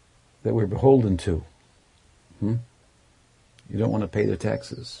that we're beholden to. You don't want to pay the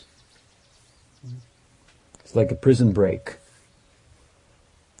taxes. It's like a prison break.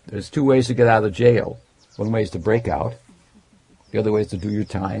 There's two ways to get out of jail. One way is to break out. The other way is to do your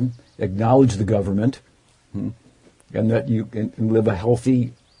time, acknowledge the government, and that you can live a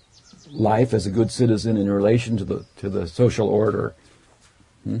healthy life as a good citizen in relation to the social order.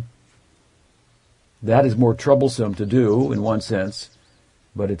 That is more troublesome to do in one sense,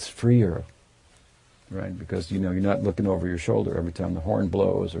 but it's freer, right? Because you're not looking over your shoulder every time the horn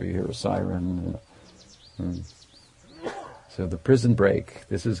blows or you hear a siren. So the prison break,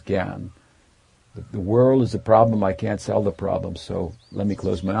 this is Gyan. The world is a problem, I can't solve the problem, so let me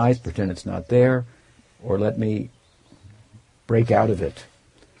close my eyes, pretend it's not there, or let me break out of it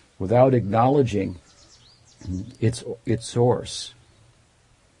without acknowledging its source.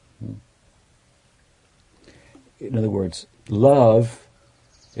 In other words, love,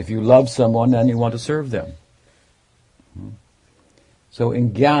 if you love someone, then you want to serve them. So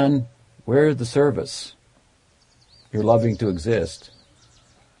in Gyan, where is the service? You're loving to exist,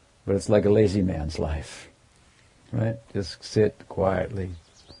 but it's like a lazy man's life, right? Just sit quietly,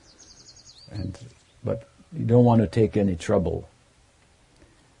 but you don't want to take any trouble.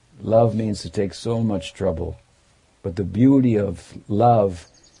 Love means to take so much trouble, but the beauty of love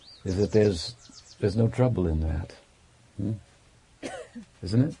is that there's no trouble in that,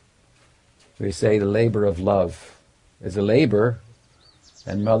 isn't it? We say the labor of love is a labor,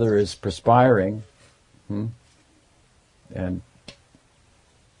 and mother is perspiring, and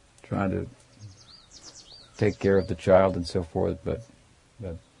trying to take care of the child and so forth, but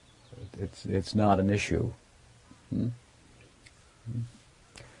it's not an issue.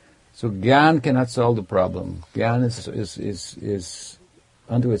 So Gyan cannot solve the problem. Gyan is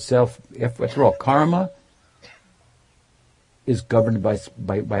unto itself, after all, karma is governed by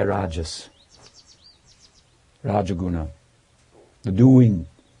rajas, rajaguna, the doing,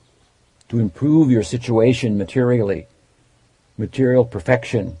 to improve your situation materially, material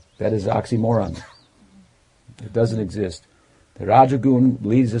perfection. That is oxymoron. It doesn't exist. The rajagun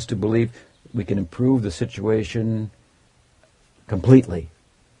leads us to believe we can improve the situation completely.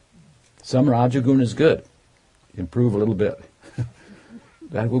 Some rajagun is good. Improve a little bit.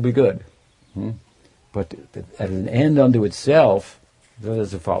 That will be good. But at an end unto itself, that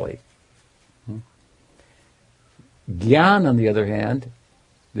is a folly. Gyan, on the other hand,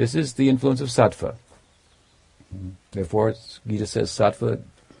 this is the influence of sattva. Therefore, Gita says sattva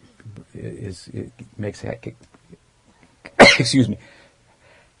makes excuse me,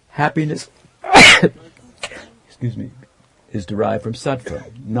 happiness excuse me, is derived from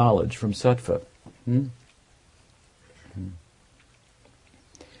sattva, knowledge from sattva.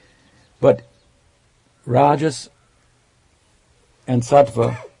 But rajas and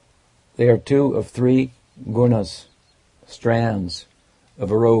sattva, they are two of three gunas, strands of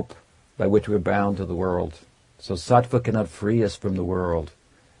a rope by which we're bound to the world. So sattva cannot free us from the world.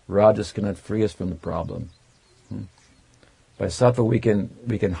 Rajas cannot free us from the problem. By sattva we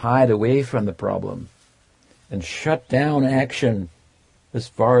can hide away from the problem and shut down action as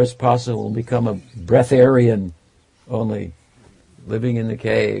far as possible and become a breatharian only, living in the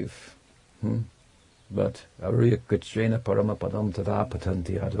cave. But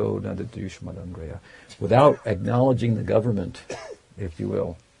without acknowledging the government, if you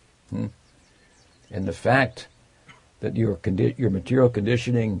will, and the fact that your material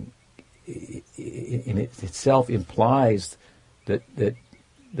conditioning in itself implies that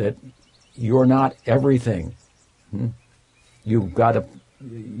you're not everything. You're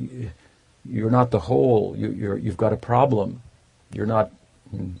not the whole. You've got a problem. You're not.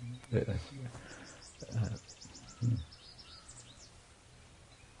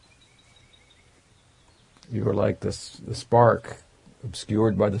 You're like the spark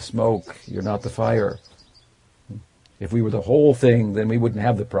obscured by the smoke. You're not the fire. If we were the whole thing, then we wouldn't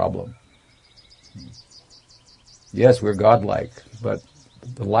have the problem. Yes, we're godlike, but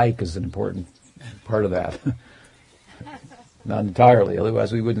the like is an important part of that. Not entirely,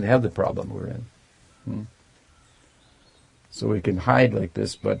 otherwise we wouldn't have the problem we're in. So we can hide like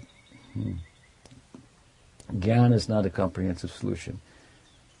this, but Gyan is not a comprehensive solution.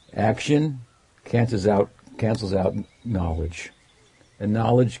 Action cancels out knowledge. And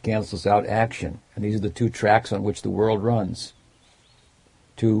knowledge cancels out action. And these are the two tracks on which the world runs.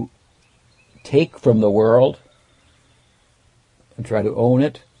 To take from the world and try to own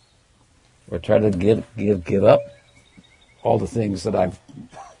it, or try to give up all the things that I've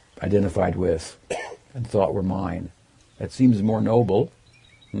identified with and thought were mine. That seems more noble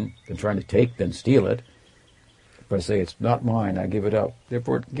than trying to take, then steal it. If I say it's not mine, I give it up.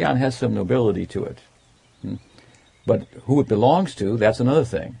 Therefore, Gyan has some nobility to it. But who it belongs to, that's another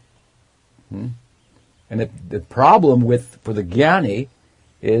thing. And the problem for the Jnani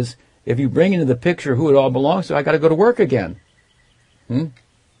is, if you bring into the picture who it all belongs to, I got to go to work again.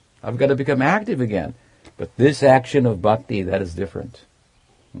 I've got to become active again. But this action of bhakti, that is different.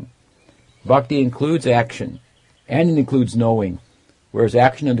 Bhakti includes action, and it includes knowing. Whereas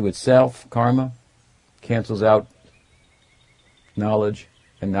action unto itself, karma, cancels out knowledge,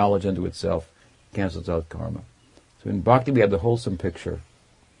 and knowledge unto itself cancels out karma. So in bhakti we have the wholesome picture.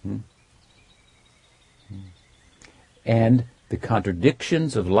 And the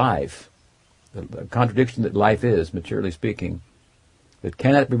contradictions of life, the contradiction that life is, materially speaking, that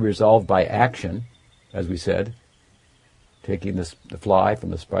cannot be resolved by action, as we said. Taking the fly from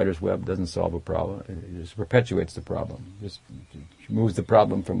the spider's web doesn't solve a problem. It just perpetuates the problem. It just moves the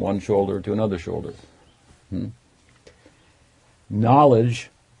problem from one shoulder to another shoulder. Knowledge,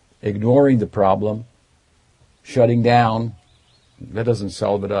 ignoring the problem, shutting down, that doesn't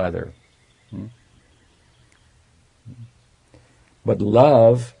solve it either. But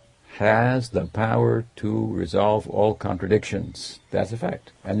love has the power to resolve all contradictions. That's a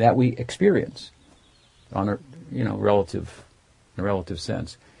fact. And that we experience on a relative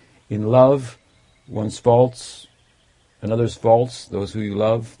sense. In love, one's faults, another's faults, those who you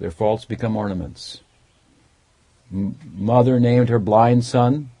love, their faults become ornaments. Mother named her blind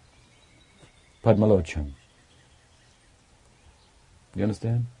son Padmalochan. You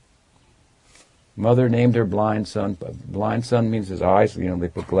understand? Mother named her blind son. Blind son means his eyes, they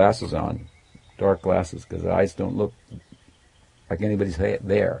put glasses on, dark glasses, because his eyes don't look like anybody's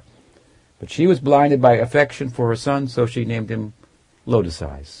there. But she was blinded by affection for her son, so she named him Lotus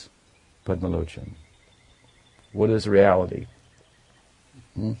Eyes. Padmalochan. What is reality?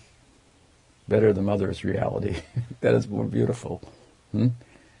 Better than Mother's reality. That is more beautiful.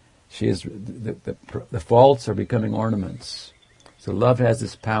 She is the faults are becoming ornaments. So love has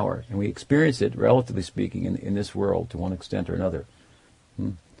this power, and we experience it, relatively speaking, in this world to one extent or another.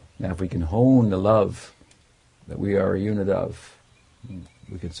 Now, if we can hone the love that we are a unit of,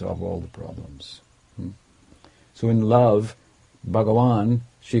 we can solve all the problems. So in love, Bhagavan,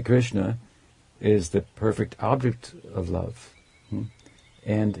 Sri Krishna, is the perfect object of love.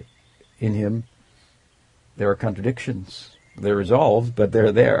 And in him, there are contradictions. They're resolved, but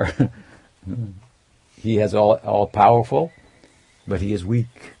they're there. He is all powerful, but he is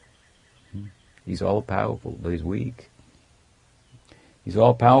weak. He's all powerful, but he's weak. He's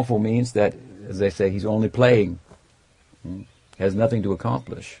all powerful means that, as they say, he's only playing. Has nothing to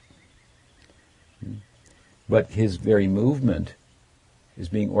accomplish. But his very movement is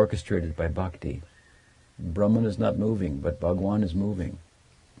being orchestrated by bhakti. Brahman is not moving, but Bhagavan is moving.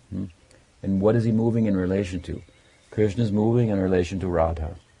 And what is he moving in relation to? Krishna is moving in relation to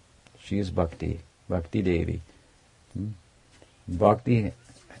Radha. She is Bhakti, Bhakti Devi. Bhakti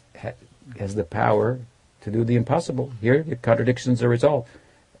has the power to do the impossible. Here, the contradictions are resolved.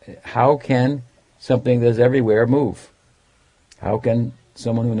 How can something that is everywhere move? How can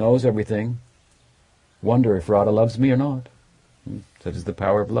someone who knows everything wonder if Radha loves me or not? Such is the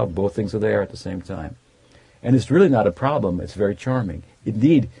power of love. Both things are there at the same time. And it's really not a problem. It's very charming.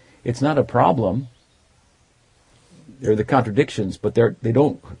 Indeed, it's not a problem. They're the contradictions, but they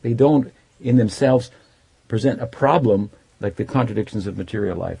don't in themselves present a problem like the contradictions of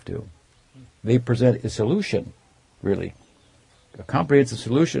material life do. They present a solution, really, a comprehensive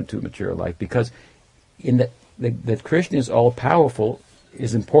solution to material life, because in that Krishna is all powerful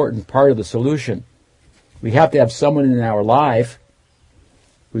is an important part of the solution. We have to have someone in our life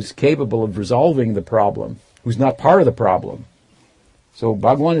who's capable of resolving the problem, who's not part of the problem. So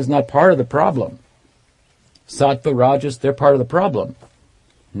Bhagavan is not part of the problem. Sattva, Rajas, they're part of the problem.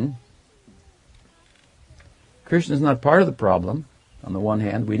 Krishna is not part of the problem, on the one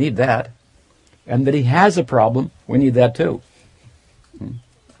hand. We need that. And that he has a problem, we need that too.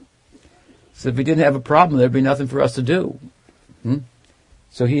 So if he didn't have a problem, there'd be nothing for us to do.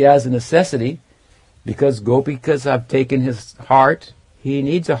 So he has a necessity, because Gopikas have taken his heart, he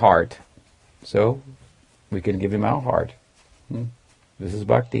needs a heart. So we can give him our heart. This is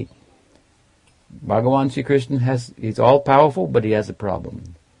bhakti. Bhagavan Sri Krishna he's all powerful, but he has a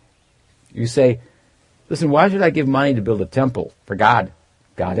problem. You say, listen, why should I give money to build a temple for God?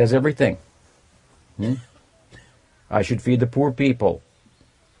 God has everything. I should feed the poor people.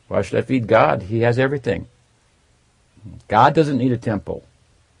 Why should I feed God? He has everything. God doesn't need a temple.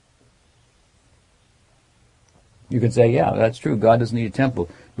 You can say, yeah, that's true. God doesn't need a temple,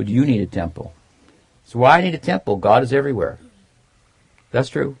 but you need a temple. So why I need a temple? God is everywhere. That's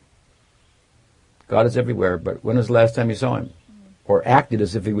true. God is everywhere, but when was the last time you saw him? Or acted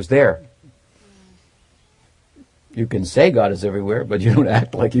as if he was there? You can say God is everywhere, but you don't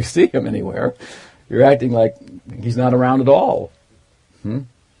act like you see him anywhere. You're acting like he's not around at all.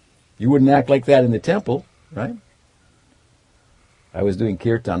 You wouldn't act like that in the temple, right? I was doing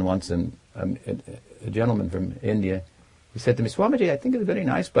kirtan once, and a gentleman from India, he said to me, Swamiji, I think it's very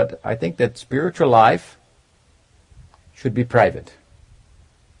nice, but I think that spiritual life should be private.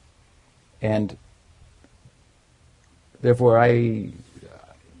 And therefore I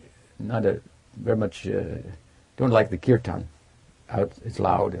very much don't like the kirtan. It's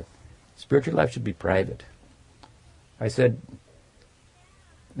loud. Spiritual life should be private. I said,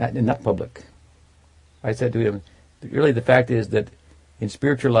 not public. I said to him, really the fact is that in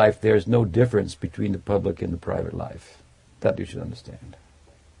spiritual life there's no difference between the public and the private life. That you should understand.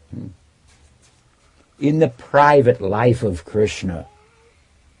 In the private life of Krishna,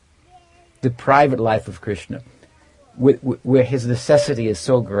 where his necessity is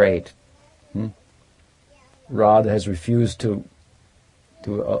so great, Radha has refused to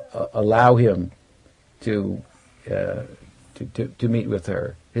allow him to meet with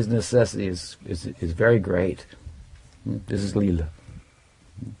her. His necessity is very great. This is Leela.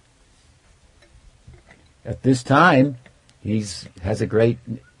 At this time, he has a great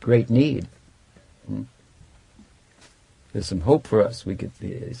need. There's some hope for us. We can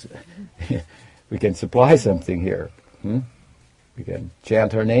supply something here. We can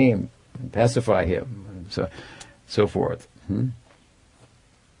chant her name and pacify him, and so forth.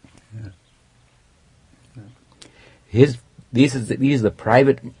 These are the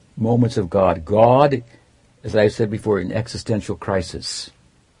private moments of God. God, as I said before, in existential crisis.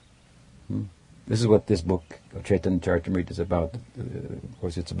 This is what this book of Chaitanya Charitamrita is about. Of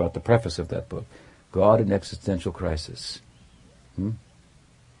course, it's about the preface of that book. God in existential crisis.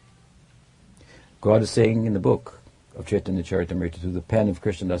 God is saying in the book of Chaitanya Charitamrita through the pen of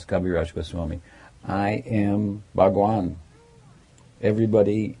Krishnadasa Kaviraj Goswami, I am Bhagwan.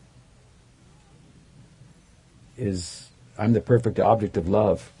 Everybody I'm the perfect object of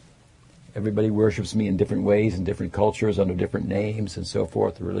love. Everybody worships me in different ways, in different cultures, under different names and so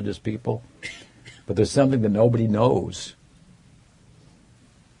forth, the religious people. But there's something that nobody knows.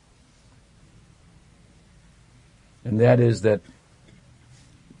 And that is that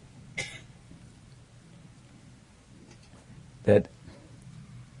and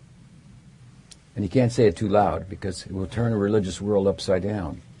you can't say it too loud because it will turn a religious world upside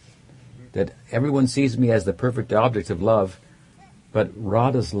down, that everyone sees me as the perfect object of love, but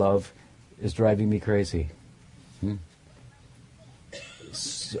Radha's love is driving me crazy.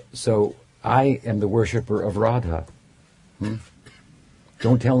 So I am the worshipper of Radha.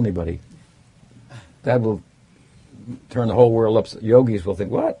 Don't tell anybody. That will turn the whole world upside. Yogis will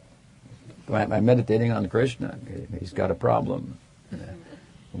think, what? Am I meditating on Krishna? He's got a problem.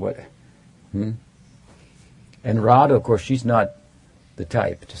 What? And Radha, of course, she's not the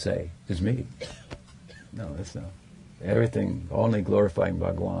type to say, it's me. No, that's not. Everything, only glorifying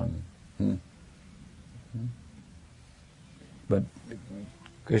Bhagwan. But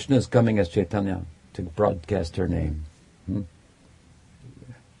Krishna is coming as Chaitanya to broadcast her name.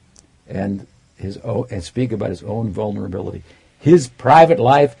 And speak about his own vulnerability. His private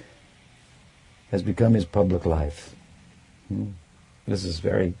life has become his public life. This is a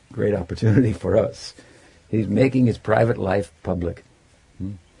very great opportunity for us. He's making his private life public.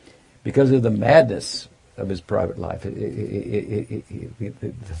 Because of the madness of his private life, the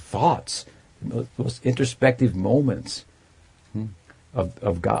thoughts, the most introspective moments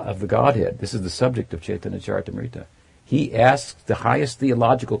of the Godhead. This is the subject of Chaitanya Charitamrita. He asks the highest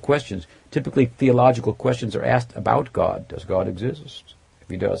theological questions. Typically, theological questions are asked about God. Does God exist? If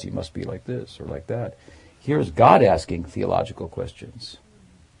he does, he must be like this or like that. Here's God asking theological questions.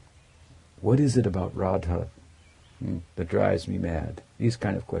 What is it about Radha that drives me mad? These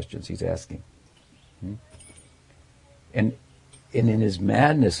kind of questions he's asking. And in his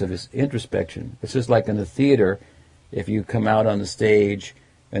madness of his introspection, it's just like in the theater, if you come out on the stage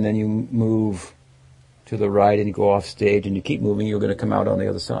and then you move to the right and you go off stage and you keep moving, you're going to come out on the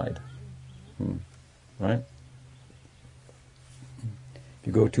other side. Right? If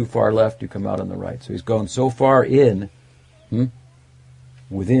you go too far left, you come out on the right. So he's gone so far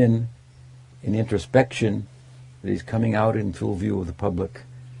within, in introspection, that he's coming out in full view of the public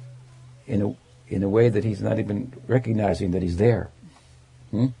in a way that he's not even recognizing that he's there.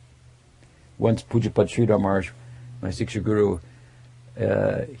 Once Pujapat Sridhar Maharaj, my Siksha Guru,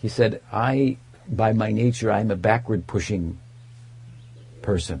 he said, by my nature, I'm a backward-pushing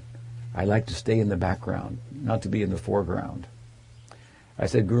person. I like to stay in the background, not to be in the foreground. I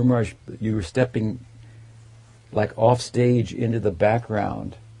said, Guru Maharaj, you were stepping like off stage into the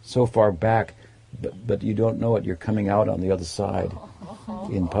background, so far back, but you don't know it. You're coming out on the other side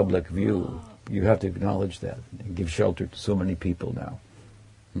in public view. You have to acknowledge that and give shelter to so many people now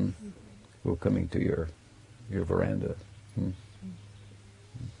who are coming to your veranda.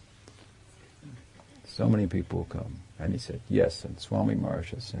 So many people come. And he said, yes, and Swami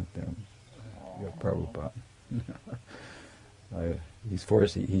Maharaj has sent them. Your Prabhupada.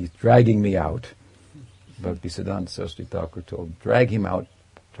 He's dragging me out. But Bhakti-Siddhanta Saraswati Thakur told, drag him out,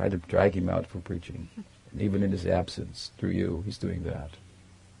 try to drag him out for preaching. And even in his absence, through you, he's doing that.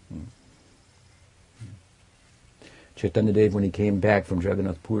 Chaitanya Dev, when he came back from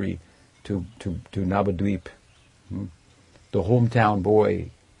Jagannath Puri to Navadvip, the hometown boy,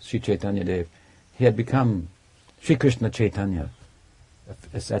 Sri Chaitanya Dev, he had become Sri Krishna Chaitanya.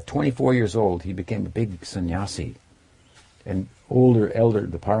 At 24 years old, he became a big sannyasi. And elder,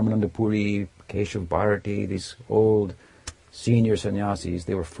 the Paramananda Puri, Keshav Bharati, these old senior sannyasis,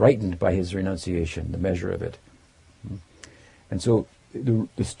 they were frightened by his renunciation, the measure of it. And so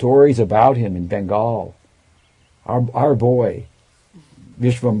the stories about him in Bengal, our boy,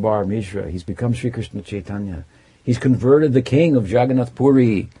 Vishvambar Mishra, he's become Sri Krishna Chaitanya. He's converted the king of Jagannath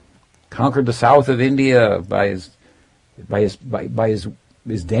Puri, conquered the south of India by his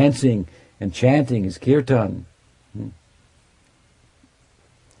dancing and chanting, his kirtan.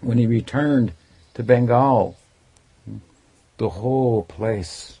 When he returned to Bengal, the whole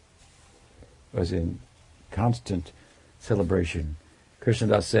place was in constant celebration.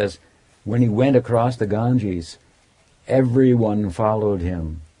 Krishnadas says, when he went across the Ganges, everyone followed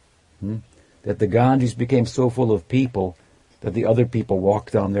him. That the Ganges became so full of people that the other people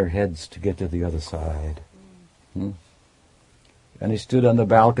walked on their heads to get to the other side. And he stood on the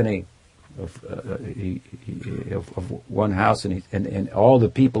balcony of one house, and all the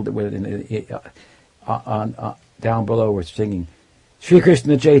people that were down below were singing, Sri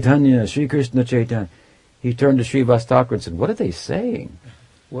Krishna Chaitanya, Sri Krishna Chaitanya. He turned to Srivas Thakur and said, what are they saying?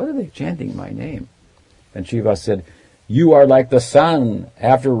 What are they chanting my name? And Srivas said, you are like the sun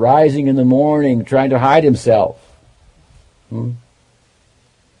after rising in the morning trying to hide himself. You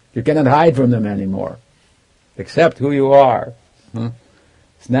cannot hide from them anymore. Accept who you are.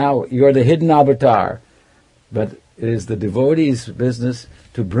 Now you are the hidden avatar. But it is the devotee's business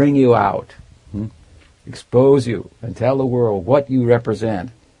to bring you out. Expose you and tell the world what you represent.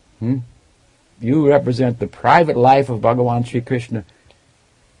 You represent the private life of Bhagavan Sri Krishna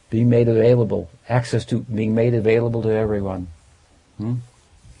being made available, access to being made available to everyone. A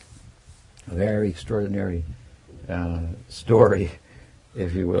very extraordinary story,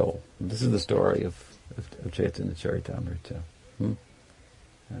 if you will. This is the story of Chaitanya Charitamrita.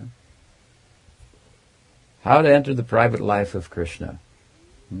 How to enter the private life of Krishna.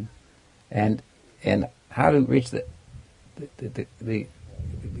 And how to reach the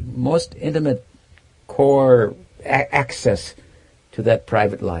most intimate core access to that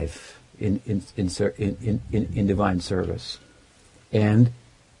private life in divine service, and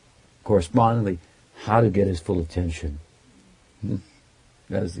correspondingly, how to get his full attention.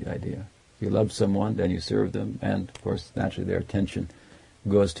 That is the idea. If you love someone, then you serve them, and of course, naturally, their attention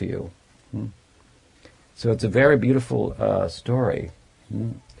goes to you. So it's a very beautiful story,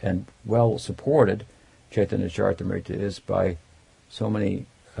 and well supported. Chaitanya Charitamrita is by so many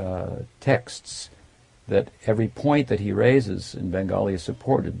texts that every point that he raises in Bengali is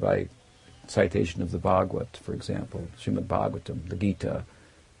supported by citation of the Bhagavad, for example, Srimad Bhagavatam, the Gita,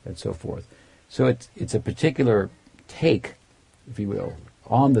 and so forth. So it's a particular take, if you will,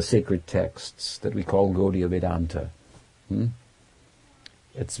 on the sacred texts that we call Gaudiya Vedanta.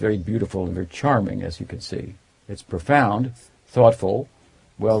 It's very beautiful and very charming, as you can see. It's profound, thoughtful,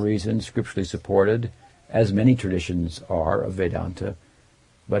 well-reasoned, scripturally supported, as many traditions are of Vedanta,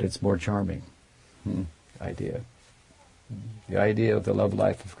 but it's more charming idea. The idea of the love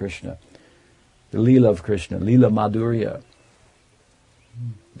life of Krishna, the Leela of Krishna, Leela Madhurya.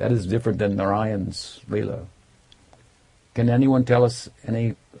 That is different than Narayan's Leela. Can anyone tell us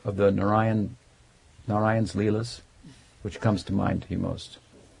any of the Narayan's Leelas? Which comes to mind to you most?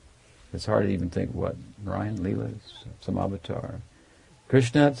 It's hard to even think what. Narayan, Leela, some avatar.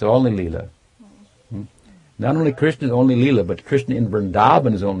 Krishna, it's only Leela. Not only Krishna is only Leela, but Krishna in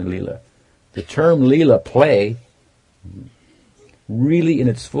Vrindavan is only Leela. The term Leela, play, really in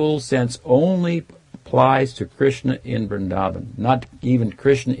its full sense only applies to Krishna in Vrindavan, not even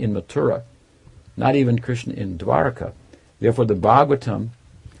Krishna in Mathura, not even Krishna in Dwarka. Therefore the Bhagavatam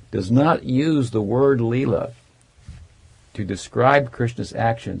does not use the word Leela to describe Krishna's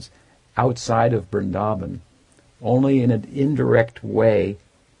actions outside of Vrindavan, only in an indirect way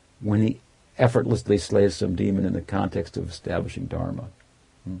when he effortlessly slays some demon in the context of establishing Dharma.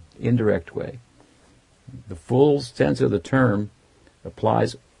 Indirect way. The full sense of the term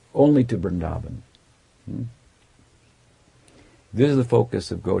applies only to Vrindavan. This is the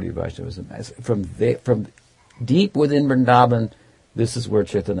focus of Gaudiya Vaishnavism. From deep within Vrindavan, this is where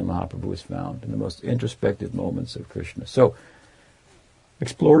Chaitanya Mahaprabhu is found, in the most introspective moments of Krishna. So,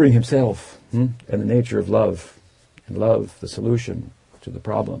 exploring himself and the nature of love, and love, the solution to the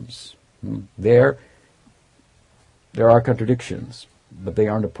problems. There are contradictions, but they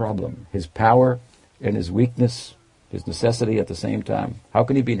aren't a problem. His power and his weakness, his necessity at the same time. How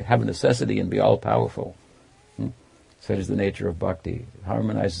can he have a necessity and be all-powerful? Such is the nature of bhakti. It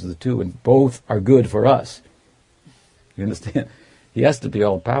harmonizes the two, and both are good for us. You understand? He has to be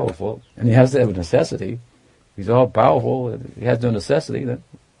all-powerful, and he has to have a necessity. He's all-powerful, he has no necessity. Then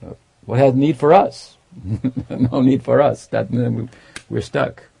what has need for us? No need for us. Then we're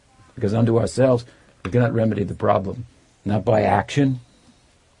stuck. Because unto ourselves, we cannot remedy the problem. Not by action,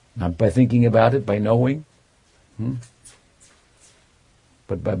 not by thinking about it, by knowing,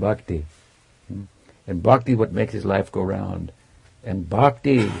 but by bhakti. And bhakti what makes his life go round. And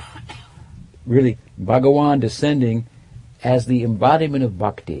bhakti, really, Bhagavan descending as the embodiment of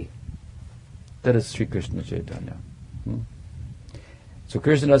bhakti. That is Sri Krishna Chaitanya. So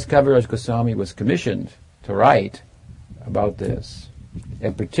Krishnadasa Kaviraj Goswami was commissioned to write about this,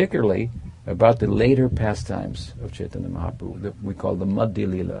 and particularly about the later pastimes of Chaitanya Mahaprabhu, that we call the Madhya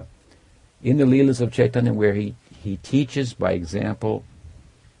Leela. In the Leelas of Chaitanya, where he teaches by example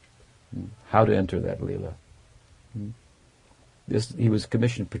how to enter that Leela. he was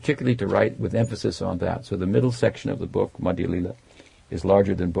commissioned particularly to write with emphasis on that. So the middle section of the book, Madhya Lila, is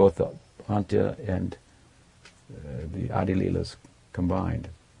larger than both the Antya and the Adi Lilas combined.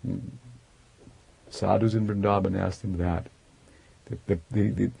 Sadhus in Vrindavan asked him that.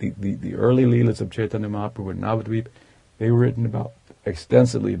 The early Leelas of Chaitanya Mahaprabhu and Navadvip, they were written about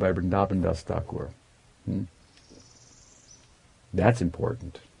extensively by Vrindavan Das Thakur. That's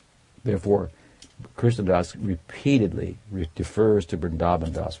important. Therefore, Krishnadas repeatedly defers to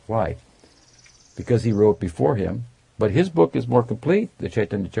Vrindavan Das. Why? Because he wrote before him, but his book is more complete, the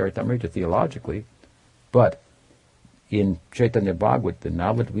Chaitanya Charitamrita, theologically. But in Chaitanya Bhagavat, the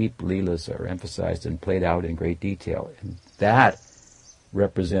Navadvip Leelas are emphasized and played out in great detail. And that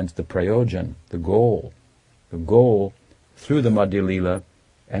represents the prayojan, the goal through the Madhya Lila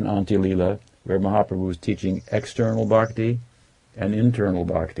and Antya Lila, where Mahaprabhu is teaching external bhakti and internal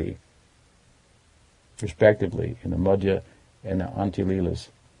bhakti, respectively, in the Madhya and the Antya Lilas.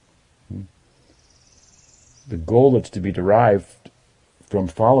 The goal that's to be derived from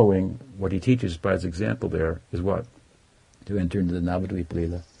following what he teaches by his example there is what? To enter into the Navadvip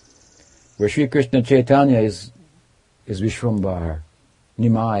Lila, where Sri Krishna Chaitanya is Vishwambar,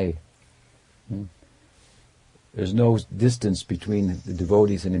 Nimai. There's no distance between the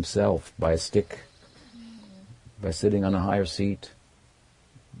devotees and himself by a stick, by sitting on a higher seat,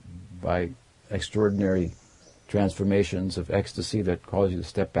 by extraordinary transformations of ecstasy that cause you to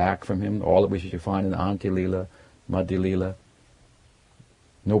step back from him, all of which you find in the Antya Lila, Madhya Lila.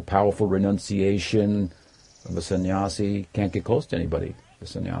 No powerful renunciation of a sannyasi. Can't get close to anybody, a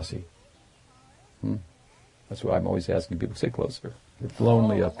sannyasi. That's why I'm always asking people, sit closer. It's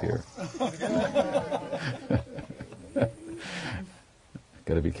lonely up here.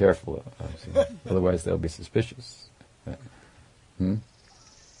 Got to be careful, obviously. Otherwise they'll be suspicious. In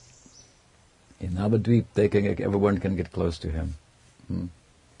Navadvip, everyone can get close to him.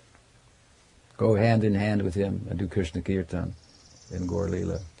 Go hand in hand with him and do Krishna Kirtan in Gaur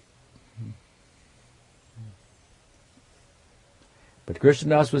Lila. But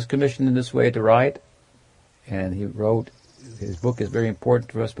Krishnadas was commissioned in this way to write, and he wrote, his book is very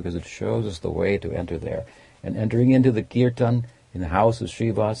important for us because it shows us the way to enter there. And entering into the Kirtan in the house of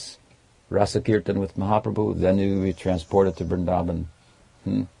Srivas, Rasa Kirtan with Mahaprabhu, then you will be transported to Vrindavan.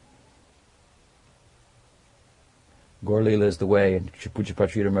 Gaur Lila is the way, and Pujapad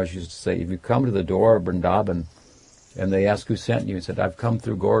Sridhar Maharaj used to say, if you come to the door of Vrindavan, and they ask who sent you, and said, I've come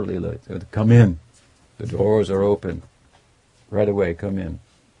through Gaur Lila, come in. The doors are open. Right away, come in.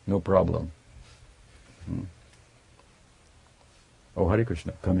 No problem. Oh, Hare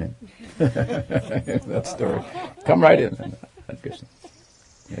Krishna, come in. That story. Come right in. Hare Krishna.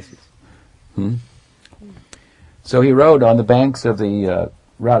 Yes. So he rode on the banks of the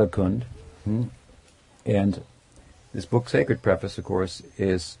Radhakund, and this book, Sacred Preface, of course,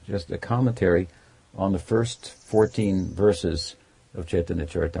 is just a commentary on the first 14 verses of Chaitanya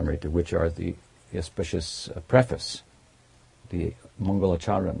Charitamrita, which are the auspicious preface, the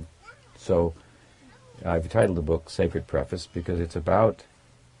Mangalacharan. So I've titled the book Sacred Preface because it's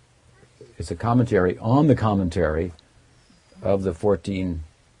a commentary on the commentary of the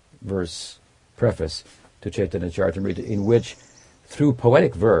 14-verse preface to Chaitanya Charitamrita, in which, through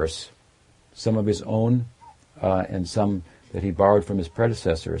poetic verse, some of his own and some that he borrowed from his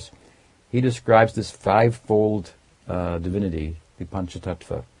predecessors, he describes this fivefold divinity, the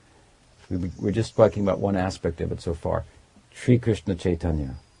Panca-Tattva. We're just talking about one aspect of it so far. Sri Krishna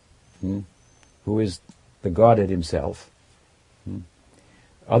Chaitanya, who is the Godhead himself.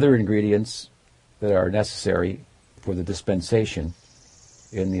 Other ingredients that are necessary for the dispensation,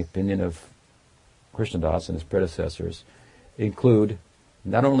 in the opinion of Krishnadas and his predecessors, include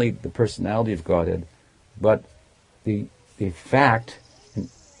not only the personality of Godhead, but the fact,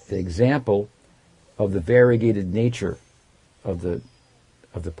 the example of the variegated nature of the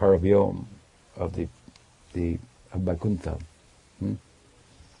Paravyom, of the Vaikuntha,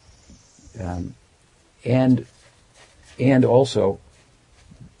 and also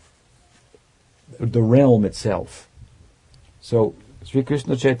the realm itself. So Sri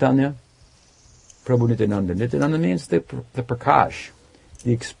Krishna Chaitanya, Prabhu Nityananda. Nityananda means the Prakash,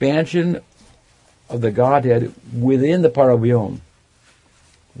 the expansion of the Godhead within the Paravyom.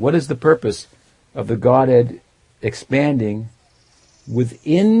 What is the purpose of the Godhead expanding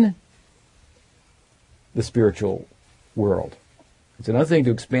within the spiritual world? It's another thing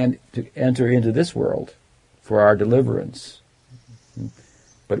to expand, to enter into this world for our deliverance.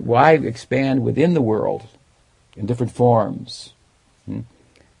 But why expand within the world in different forms?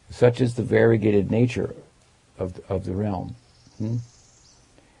 Such is the variegated nature of the realm.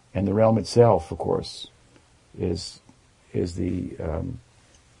 And the realm itself, of course, is at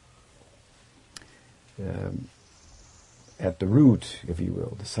the root, if you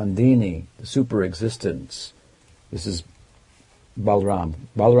will, the Sandhini, the super existence. This is Balaram.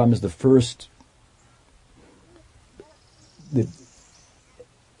 Balaram is the first, the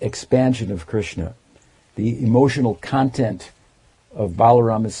expansion of Krishna. The emotional content of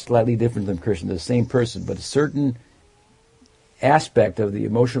Balaram is slightly different than Krishna, the same person, but a certain aspect of the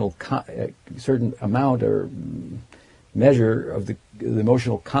emotional, certain amount or measure of the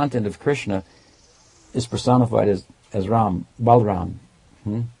emotional content of Krishna is personified as Ram, Balaram.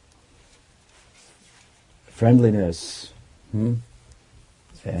 Friendliness,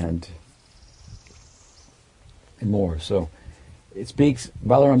 and more. So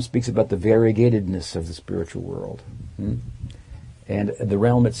Balaram speaks about the variegatedness of the spiritual world, and the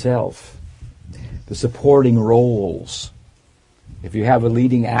realm itself, the supporting roles. If you have a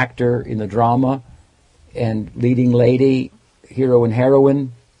leading actor in the drama and leading lady, hero and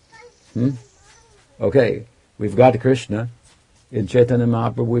heroine, okay, we've got Krishna. In Chaitanya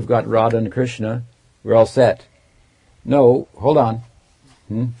Mahaprabhu, we've got Radha and Krishna. We're all set. No, hold on.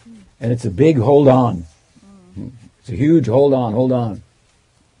 And it's a big hold on. It's a huge hold on.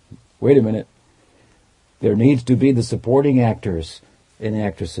 Wait a minute. There needs to be the supporting actors and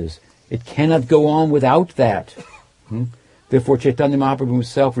actresses. It cannot go on without that. Therefore, Chaitanya Mahaprabhu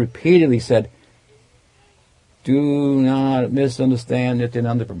himself repeatedly said, do not misunderstand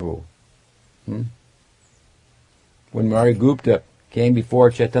Nityananda Prabhu. When Mari Gupta came before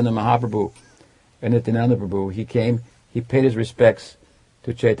Chaitanya Mahaprabhu and Nityananda Prabhu, he paid his respects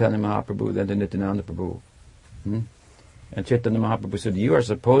to Chaitanya Mahaprabhu, then to Nityananda Prabhu. And Chaitanya Mahaprabhu said, you are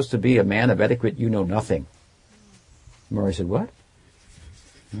supposed to be a man of etiquette, you know nothing. Mari said, what?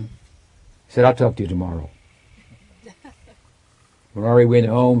 He said, I'll talk to you tomorrow. Murari went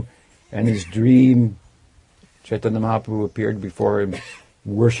home, and his dream, Chaitanya Mahaprabhu appeared before him,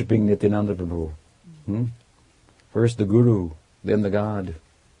 worshipping Nityananda Prabhu. First the Guru, then the God.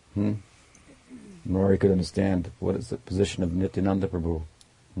 Murari could understand what is the position of Nityananda Prabhu.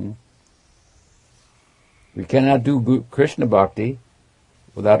 We cannot do Krishna Bhakti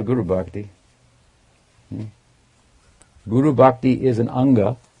without Guru Bhakti. Guru Bhakti is an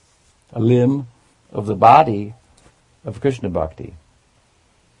anga, a limb of the body of Krishna Bhakti.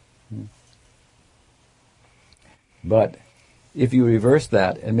 But if you reverse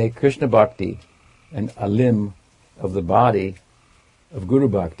that and make Krishna Bhakti a limb of the body of Guru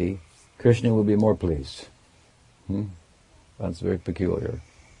Bhakti, Krishna will be more pleased. That's very peculiar.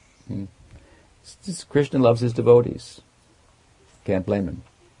 Krishna loves his devotees. Can't blame him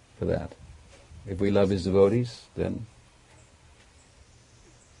for that. If we love his devotees, then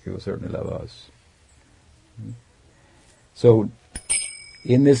he will certainly love us. So,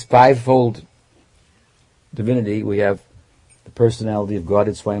 in this fivefold divinity, we have the personality of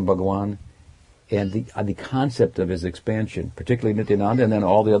Godhead Swayam Bhagawan, and the concept of his expansion, particularly Nityananda, and then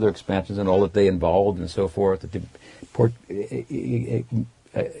all the other expansions and all that they involved and so forth,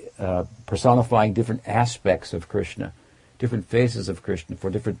 personifying different aspects of Krishna, different faces of Krishna for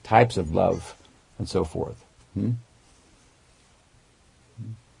different types of love, and so forth. And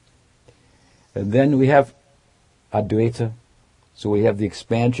then we have Advaita. So we have the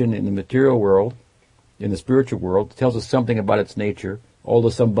expansion in the material world, in the spiritual world. It tells us something about its nature. All the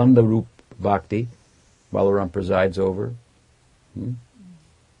Sambandha Rup Bhakti, Balaram presides over.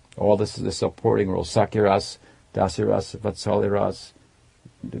 All this is the supporting role. Sakyaras, Dasiras, Vatsaliras.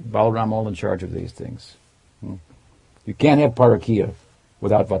 Balaram all in charge of these things. You can't have Parakiya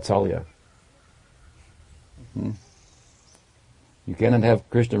without Vatsalya. You cannot have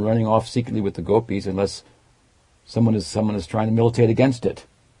Krishna running off secretly with the gopis unless someone is trying to militate against it.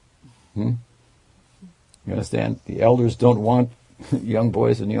 You understand? The elders don't want young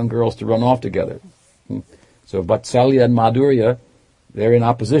boys and young girls to run off together. So Vatsalya and Madhurya, they're in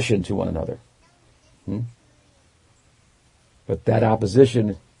opposition to one another. But that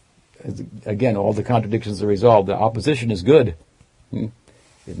opposition, again, all the contradictions are resolved. The opposition is good. It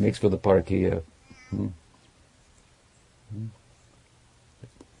makes for the Parakiya.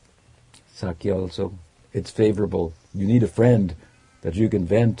 Sakya also, it's favorable. You need a friend that you can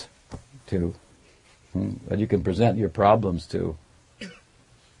vent to, that you can present your problems to.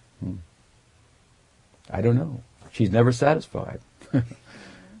 I don't know. She's never satisfied.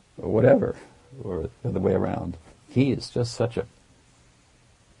 Or whatever. Or the other way around. He is just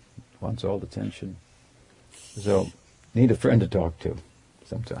wants all the attention. So, need a friend to talk to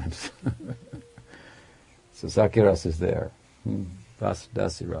sometimes. So Sakyaras is there.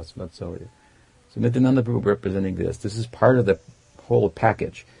 Dasiras, Vatsalya. So Nityananda Prabhu representing this. This is part of the whole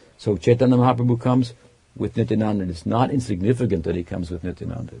package. So Chaitanya Mahaprabhu comes, with Nityananda. It's not insignificant that he comes with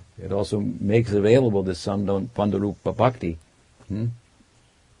Nityananda. It also makes available this Pandarupa Bhakti,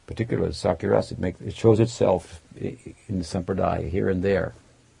 particularly Sakya-rasa. It shows itself in the Sampradaya here and there.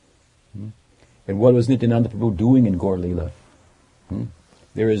 And what was Nityananda Prabhu doing in Gaur Leela?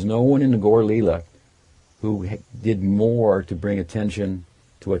 There is no one in the Gaur Leela who did more to bring attention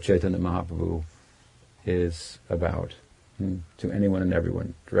to what Chaitanya Mahaprabhu is about, to anyone and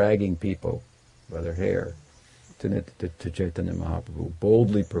everyone, dragging people by their hair to Chaitanya Mahaprabhu,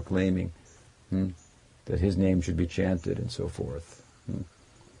 boldly proclaiming that his name should be chanted and so forth.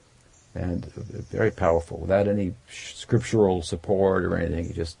 And very powerful, without any scriptural support or anything,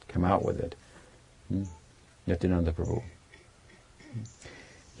 he just come out with it. Nityananda Prabhu.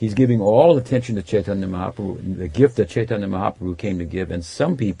 He's giving all attention to Chaitanya Mahaprabhu, the gift that Chaitanya Mahaprabhu came to give, and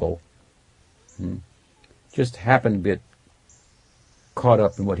some people just happen to get caught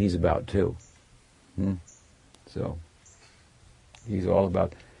up in what he's about too. So, he's all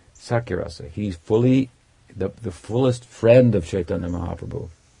about Sakya-rasa. He's fully the fullest friend of Chaitanya Mahaprabhu.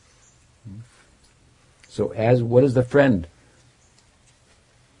 So, what is the friend?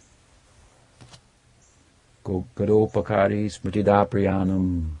 Gadopakari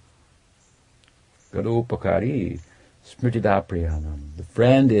smritidapriyanam. Gadopakari smritidapriyanam. The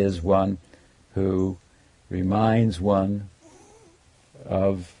friend is one who reminds one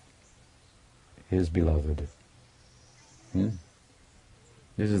of his beloved. This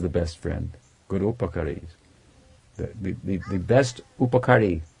is the best friend. Gadopakari. The best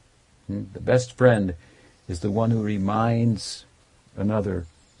upakari, the best friend is the one who reminds another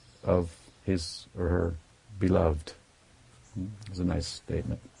of his or her beloved. It's a nice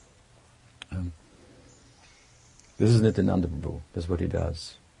statement. This is Nityananda Prabhu. That's what he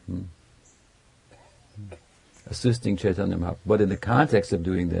does. Assisting Chaitanya Mahaprabhu. But in the context of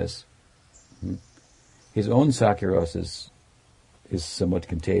doing this, his own Sakya-rasa is somewhat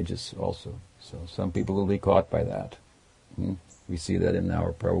contagious also. So some people will be caught by that. We see that in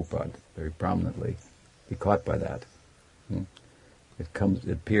our Prabhupada very prominently. Be caught by that. It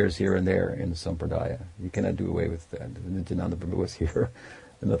appears here and there in the Sampradaya. You cannot do away with that. Nityananda Prabhu was here,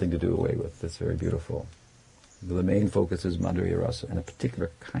 nothing to do away with. That's very beautiful. The main focus is Madhurya Rasa, and a particular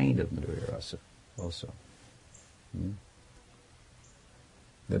kind of Madhurya Rasa also.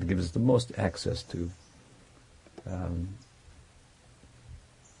 That gives us the most access to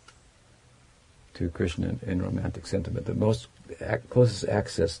Krishna in romantic sentiment, the most closest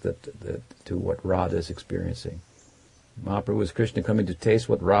access to what Radha is experiencing. Mahaprabhu is Krishna coming to taste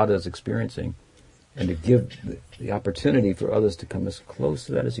what Radha is experiencing, and to give the opportunity for others to come as close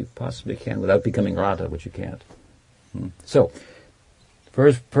to that as you possibly can without becoming Radha, which you can't. So,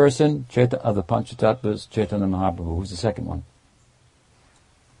 first person of the Panca-Tattvas, Chaitanya Mahaprabhu. Who's the second one?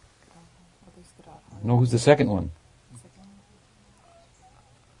 No, who's the second one?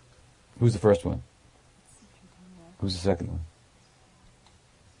 Who's the first one? Who's the second one?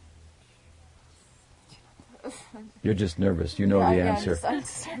 You're just nervous. You know the answer. I'm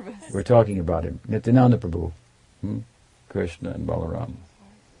just nervous. We're talking about him. Nityananda Prabhu, Krishna and Balaram.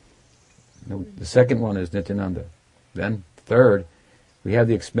 No, the second one is Nityananda. Then, third, we have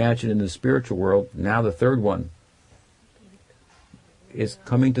the expansion in the spiritual world. Now the third one is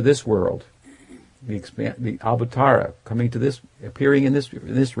coming to this world. The avatara coming to this, appearing in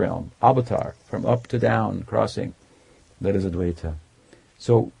this realm. Avatar, from up to down, crossing. That is Advaita.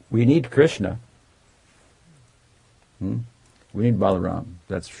 So we need Krishna. We need Balaram,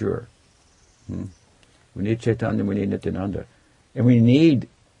 that's sure. We need Chaitanya, we need Nityananda. And we need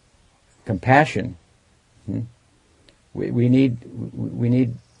compassion. We need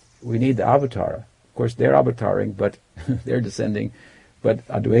the avatar. Of course, they're avataring, but they're descending. But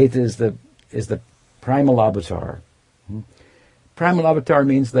Advaita is the primal avatar. Primal avatar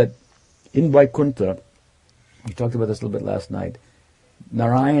means that in Vaikuntha, we talked about this a little bit last night,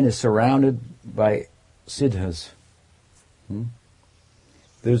 Narayan is surrounded by siddhas.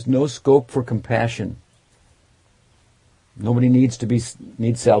 There's no scope for compassion. Nobody needs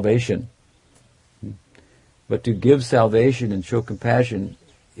salvation. But to give salvation and show compassion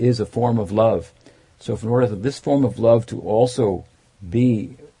is a form of love. So in order for this form of love to also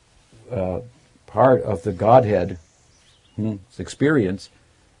be part of the Godhead experience,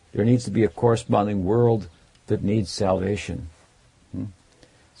 there needs to be a corresponding world that needs salvation.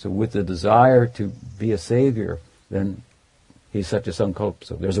 So with the desire to be a savior, then he's such a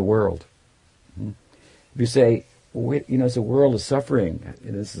sankalpa. There's a world. If you say, it's a world of suffering,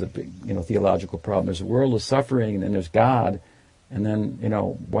 this is a big, theological problem. There's a world of suffering, and then there's God, and then,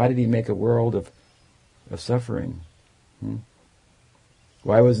 why did he make a world of suffering?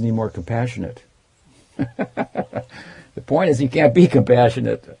 Why wasn't he more compassionate? The point is, he can't be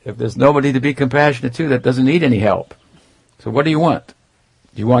compassionate. If there's nobody to be compassionate to, that doesn't need any help. So what do you want?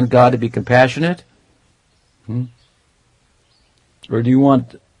 Do you want God to be compassionate? Or do you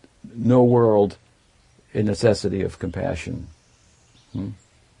want no world in necessity of compassion?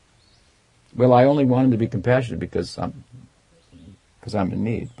 Well, I only want him to be compassionate because I'm in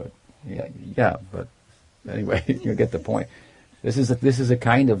need. But yeah. But anyway, you get the point. This is a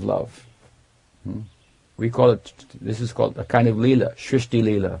kind of love. We call it. This is called a kind of lila, Shrishti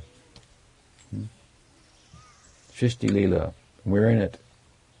lila. Shrishti lila. We're in it.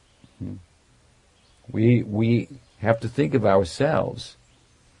 We have to think of ourselves,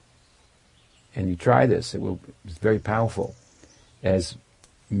 and you try this. It's very powerful. As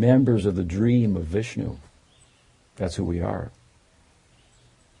members of the dream of Vishnu, that's who we are.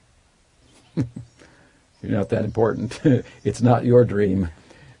 You're not that important. It's not your dream.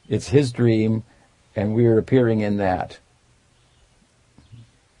 It's his dream, and we are appearing in that.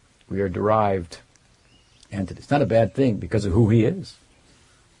 We are derived entities. It's not a bad thing because of who he is.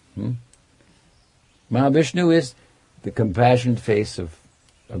 Mahavishnu is the compassionate face of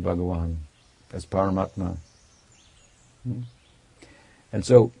Bhagavan. That's Paramatma. And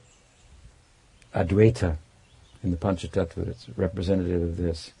so, Advaita, in the Panca-Tattva, it's representative of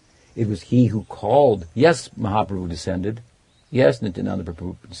this. It was he who called. Yes, Mahaprabhu descended. Yes, Nityananda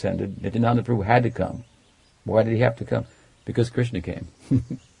Prabhu descended. Nityananda Prabhu had to come. Why did he have to come? Because Krishna came.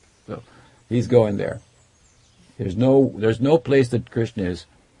 So, he's going there. There's no place that Krishna is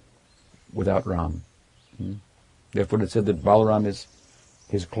without Ram. Therefore it said that Balaram is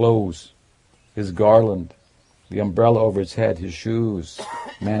his clothes, his garland, the umbrella over his head, his shoes,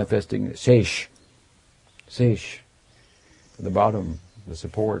 manifesting Sesh, the bottom, the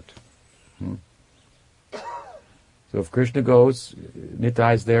support. So if Krishna goes,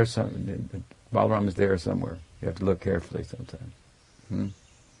 Nitai is there, Balaram is there somewhere. You have to look carefully sometimes.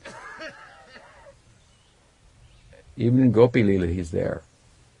 Even in Gopi Lila, he's there.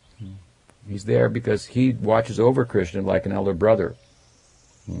 He's there because he watches over Krishna like an elder brother.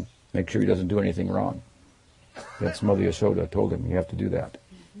 Make sure he doesn't do anything wrong. That's Mother Yashoda told him, you have to do that.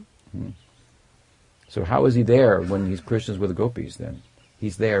 So how is he there when he's Krishna's with the gopis then?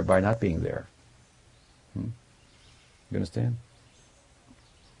 He's there by not being there. You understand?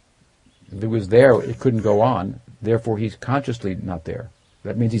 If it was there, it couldn't go on. Therefore, he's consciously not there.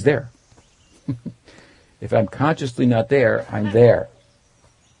 That means he's there. If I'm consciously not there, I'm there.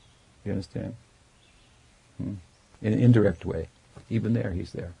 You understand? In an indirect way. Even there,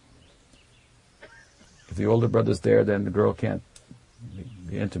 he's there. If the older brother's there, then the girl can't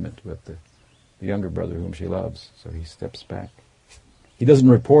be intimate with the younger brother whom she loves. So he steps back. He doesn't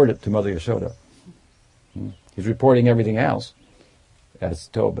report it to Mother Yashoda. He's reporting everything else, as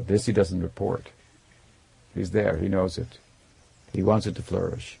told, but this he doesn't report. He's there. He knows it. He wants it to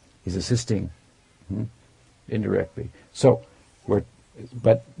flourish. He's assisting indirectly. So,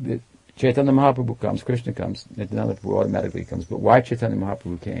 but Chaitanya Mahaprabhu comes, Krishna comes, Nityananda Prabhu automatically comes. But why Chaitanya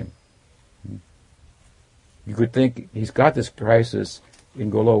Mahaprabhu came? You could think he's got this crisis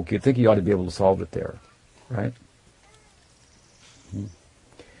in Golok. You'd think he ought to be able to solve it there, right?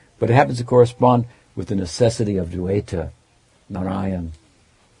 But it happens to correspond with the necessity of Dvaita, Narayan,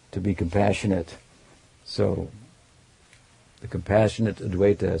 to be compassionate. So, the compassionate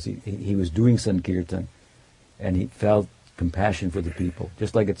Advaita, as he was doing Sankirtan, and he felt compassion for the people.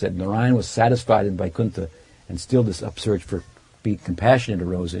 Just like it said, Narayan was satisfied in Vaikuntha, and still this upsurge for being compassionate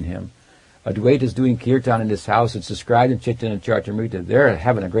arose in him. Advaita is doing Kirtan in his house. It's described in Chaitanya Charitamrita. They're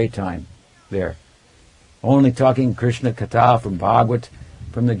having a great time there. Only talking Krishna Katha from Bhagavad,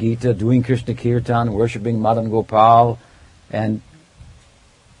 from the Gita, doing Krishna Kirtan, worshipping Madan Gopal, and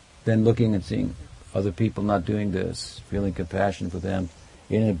then looking and seeing other people not doing this, feeling compassion for them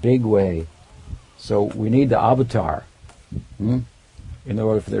in a big way. So we need the avatar in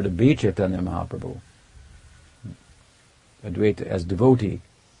order for there to be Chaitanya Mahaprabhu. Advaita as devotee,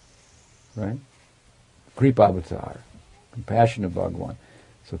 right? Kripa avatar, compassion of Bhagavan.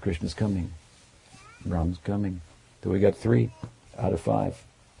 So Krishna's coming, Ram's coming. So we got 3 out of 5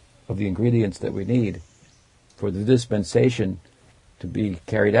 of the ingredients that we need for the dispensation to be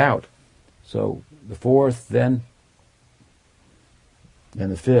carried out. So the 4th then,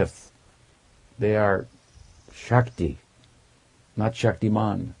 and the 5th, they are Shakti, not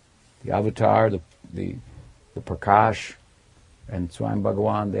Shaktiman. The avatar, the Prakash, and Swayam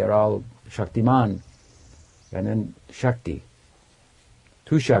Bhagavan, they are all Shaktiman. And then Shakti.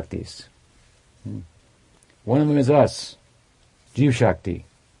 2 Shaktis. One of them is us, Jiv Shakti,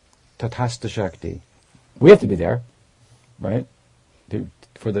 Tathastha Shakti. We have to be there, right?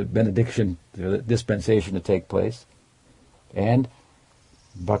 for the benediction, the dispensation to take place. And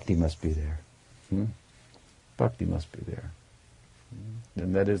bhakti must be there. Bhakti must be there.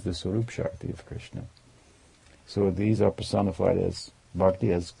 And that is the Swarup Shakti of Krishna. So these are personified as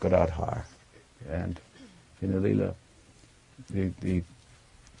bhakti, as Gadadhar. And in the Leela, the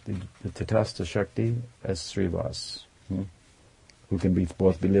Tatastha Shakti as Srivas, who can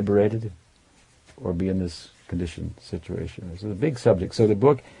both be liberated or be in this conditioned situation. It's a big subject. So the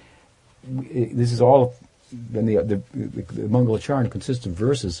book, this is all, then the Mangalacharna consists of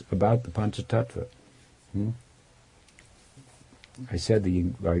verses about the Panca-Tattva. I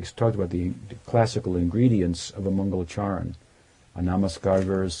talked about the classical ingredients of a Mangalacharna. A Namaskar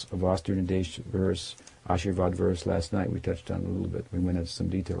verse, a Vastu-Nidesh verse, Ashirvad verse. Last night we touched on it a little bit. We went into some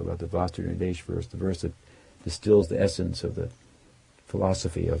detail about the Vastu-Nidesh verse, the verse that distills the essence of the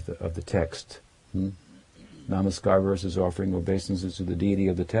philosophy of the text. Namaskar verse is offering obeisances to the deity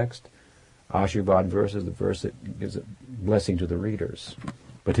of the text. Ashirvad verse is the verse that gives a blessing to the readers.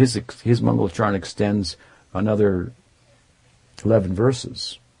 But his Mangalacharna extends another 11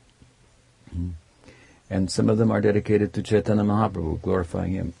 verses. And some of them are dedicated to Chaitanya Mahaprabhu,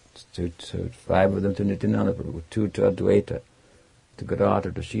 glorifying him. 5 of them to Nityananda Prabhu, 2 to Advaita, to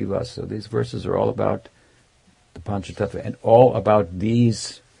Gadadhar, to Shiva. So these verses are all about the Panca-Tattva and all about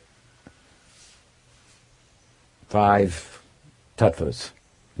these 5 tattvas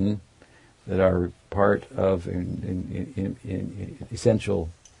that are part of essential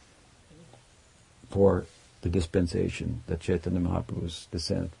for the dispensation that Chaitanya Mahaprabhu's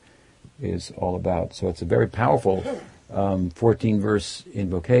descent is all about. So it's a very powerful 14-verse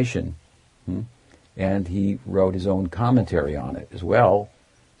invocation, and he wrote his own commentary on it as well.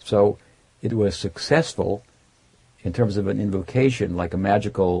 So it was successful in terms of an invocation, like a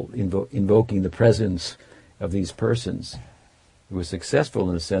magical invoking the presence of these persons. It was successful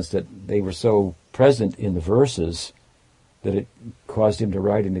in the sense that they were so present in the verses that it caused him to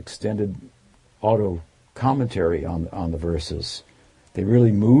write an extended auto commentary on the verses. They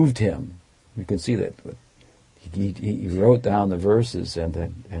really moved him. You can see that. He wrote down the verses, and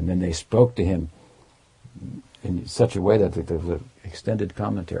then they spoke to him in such a way that there was an extended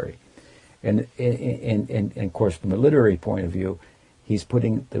commentary. And of course, from a literary point of view, he's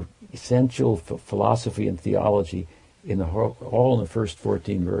putting the essential philosophy and theology all in the first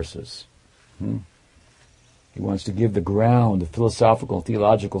 14 verses. He wants to give the ground, the philosophical and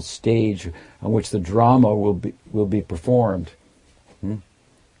theological stage on which the drama will be performed.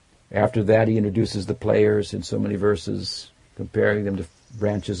 After that, he introduces the players in so many verses, comparing them to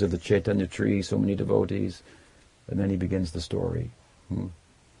branches of the Chaitanya tree, so many devotees, and then he begins the story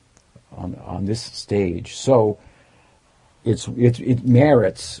on this stage. So it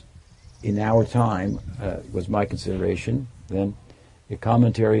merits, in our time, was my consideration, then a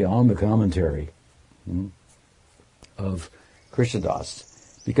commentary on the commentary of Krishnadasa,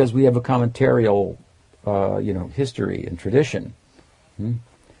 because we have a commentarial, history and tradition,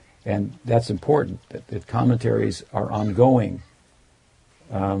 and that's important. That commentaries are ongoing,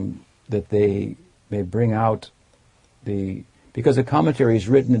 that they bring out because a commentary is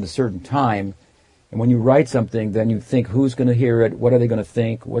written in a certain time, and when you write something, then you think, who's going to hear it? What are they going to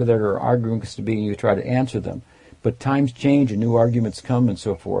think? What are their arguments to be? And you try to answer them. But times change, and new arguments come, and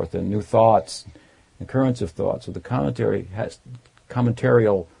so forth, and new thoughts, and currents of thought. So the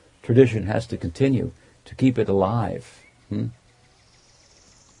commentarial tradition has to continue to keep it alive.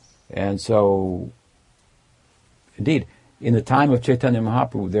 And so, indeed, in the time of Chaitanya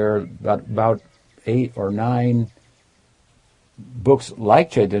Mahaprabhu, there are about 8 or 9 books like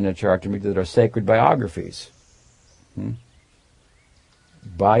Chaitanya Charitamrita that are sacred biographies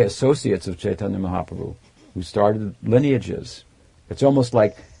by associates of Chaitanya Mahaprabhu who started lineages. It's almost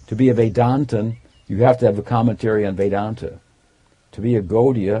like, to be a Vedantan, you have to have a commentary on Vedanta. To be a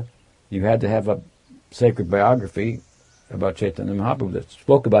Gaudiya, you had to have a sacred biography about Chaitanya Mahaprabhu that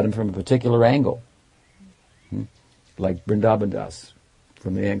spoke about him from a particular angle, like Vrindavan Das,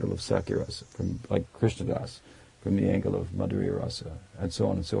 from the angle of Sakyarasa, like Krishnadas, from the angle of Madhurya Rasa, and so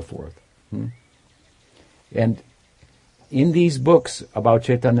on and so forth. And in these books about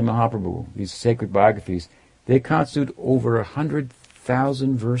Chaitanya Mahaprabhu, these sacred biographies, they constitute over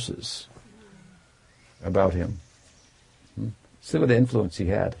 100,000 verses about him. Some of the influence he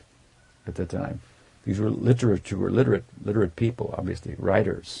had at the time. These were literate people, obviously,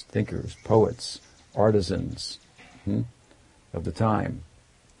 writers, thinkers, poets, artisans of the time.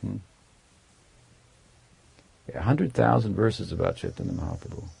 100,000 verses about Chaitanya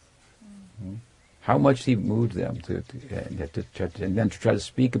Mahaprabhu. How much he moved them and then to try to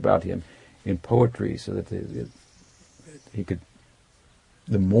speak about him in poetry, so that he could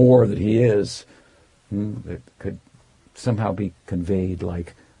the more that he is, that could somehow be conveyed,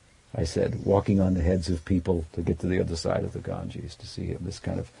 like I said, walking on the heads of people to get to the other side of the Ganges, to see him, this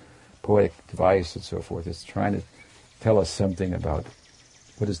kind of poetic device and so forth. It's trying to tell us something about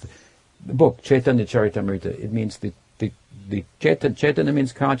what is the book, Chaitanya Charitamrita. It means the Chaitanya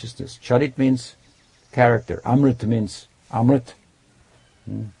means consciousness. Charit means character. Amrit means Amrit.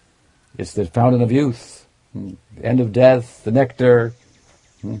 It's the fountain of youth, the end of death, the nectar.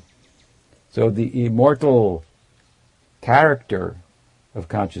 So the immortal character of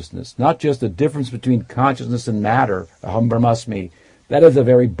consciousness, not just the difference between consciousness and matter, aham brahmasmi, that is a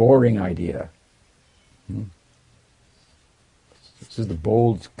very boring idea. This is the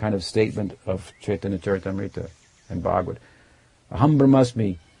bold kind of statement of Chaitanya Charitamrita and Bhagavad. Aham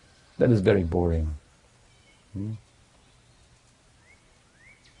brahmasmi, that is very boring.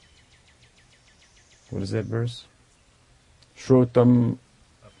 What is that verse? Shrotam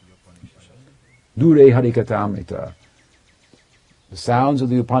Dure Harikatamrita. The sounds of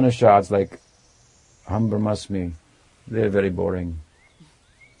the Upanishads, like Aham Brahmasmi, they're very boring.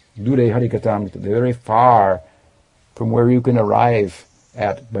 Dure Harikatamrita, they're very far from where you can arrive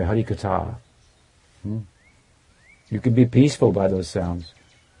at by Harikata. You can be peaceful by those sounds.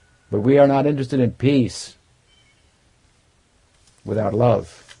 But we are not interested in peace without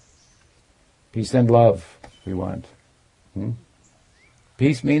love. Peace and love we want.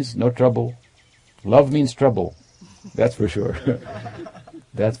 Peace means no trouble. Love means trouble. That's for sure.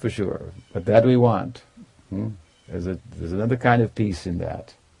 That's for sure. But that we want. There's another kind of peace in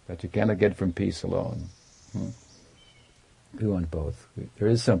that you cannot get from peace alone. We want both. There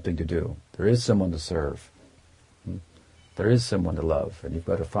is something to do. There is someone to serve. There is someone to love. And you've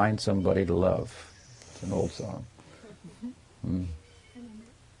got to find somebody to love. It's an old song.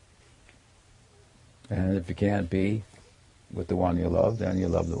 And if you can't be with the one you love, then you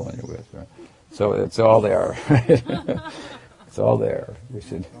love the one you're with. Right? So it's all there. Right? It's all there. We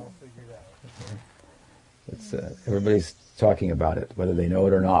should. It's everybody's talking about it, whether they know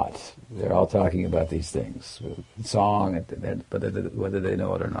it or not. They're all talking about these things, song, but whether they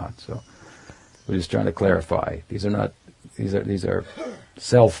know it or not. So we're just trying to clarify. These are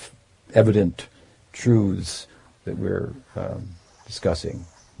self-evident truths that we're discussing,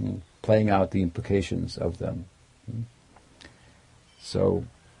 playing out the implications of them. So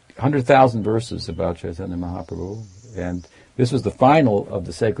 100,000 verses about Chaitanya Mahaprabhu, and this was the final of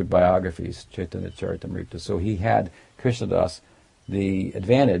the sacred biographies, Chaitanya Charitamrita. So he had, Krishnadasa, the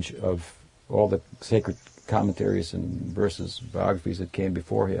advantage of all the sacred commentaries and verses, biographies that came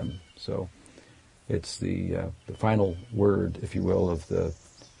before him. So it's the final word, if you will, of the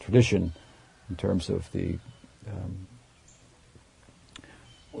tradition in terms of the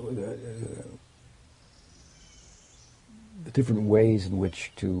different ways in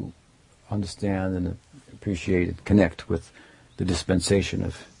which to understand and appreciate and connect with the dispensation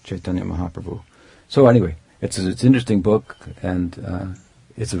of Chaitanya Mahaprabhu. So anyway, it's an interesting book, and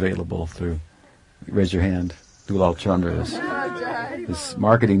it's available through, raise your hand, Dulal Chandra is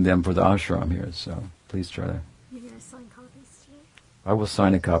marketing them for the ashram here, so please try to. You're going to sign copies today? I will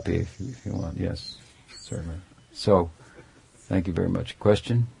sign a copy if you want, yes, certainly. So, thank you very much.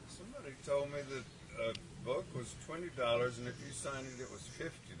 Question? Somebody told me that a book was $20, and if you signed it, it was $50.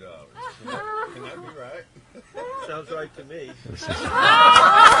 Can that be right? Sounds right to me.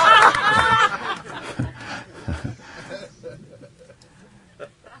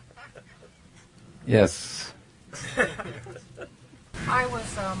 Yes.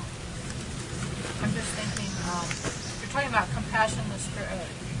 I'm just thinking, you're talking about compassion in the spirit.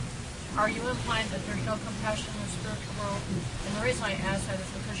 Are you implying that there's no compassion in the spiritual world? And the reason I ask that is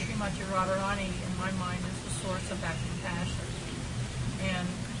because Srimati Radharani, in my mind, is the source of that compassion. And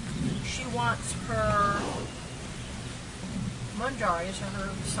she wants her manjaris, or her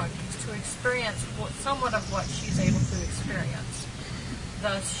sakis, to experience somewhat of what she's able to experience.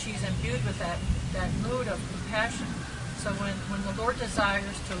 Thus, she's imbued with that mood of compassion. So when the Lord desires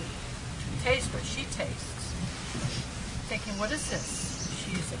to taste what she tastes, thinking, what is this?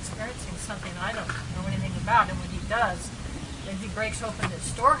 She's experiencing something I don't know anything about. And when he does, then he breaks open this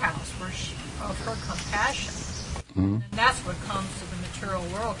storehouse of her compassion. And that's what comes to the material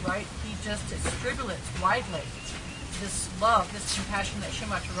world, right? He just distributes widely this love, this compassion that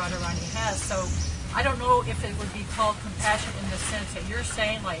Srimati Radharani has. So I don't know if it would be called compassion in the sense that you're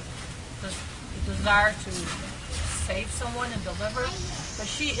saying, like the desire to save someone and deliver, but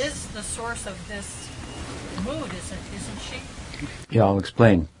she is the source of this mood, isn't she? Yeah, I'll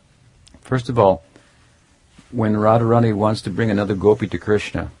explain. First of all, when Radharani wants to bring another gopi to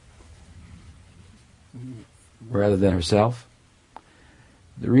Krishna, rather than herself,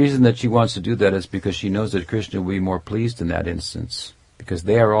 The reason that she wants to do that is because she knows that Krishna will be more pleased in that instance, because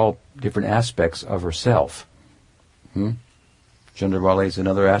they are all different aspects of herself. Chandravali is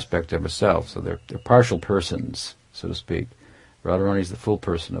another aspect of herself, so they're partial persons, so to speak. Radharani is the full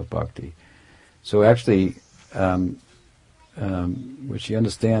person of bhakti. So actually, when she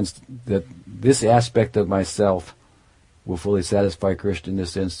understands that this aspect of myself will fully satisfy Krishna in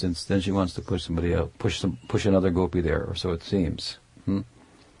this instance, then she wants to push somebody else, push another gopi there, or so it seems.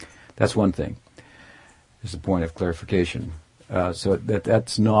 That's one thing. It's a point of clarification. So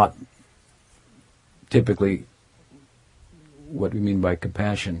that's not typically what we mean by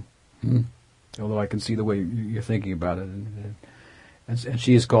compassion. Although I can see the way you're thinking about it. And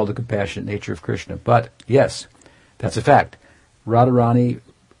she is called the compassionate nature of Krishna. But, yes, that's a fact. Radharani,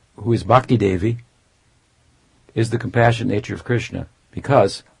 who is Bhakti Devi, is the compassionate nature of Krishna,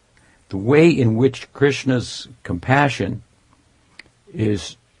 because the way in which Krishna's compassion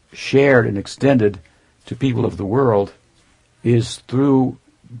is shared and extended to people of the world is through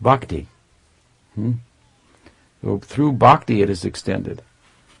bhakti. So through bhakti it is extended.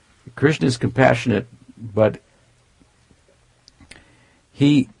 Krishna is compassionate, but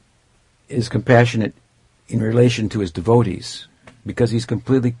he is compassionate in relation to his devotees because he's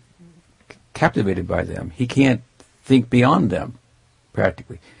completely captivated by them. He can't think beyond them,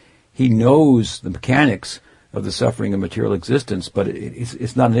 practically. He knows the mechanics of the suffering of material existence, but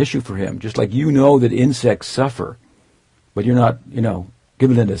it's not an issue for him. Just like you know that insects suffer, but you're not,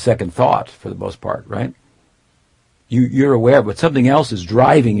 giving it a second thought for the most part, right? You're aware, but something else is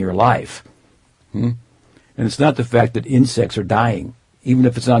driving your life. And it's not the fact that insects are dying, even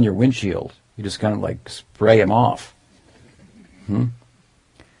if it's on your windshield. You just kind of like spray them off.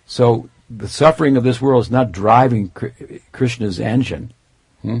 So the suffering of this world is not driving Krishna's engine,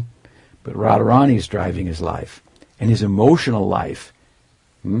 but Radharani is driving his life. And his emotional life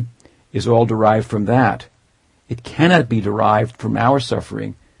is all derived from that. It cannot be derived from our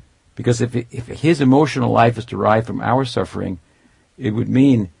suffering, because if his emotional life is derived from our suffering, it would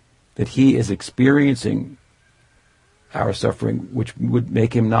mean that he is experiencing our suffering, which would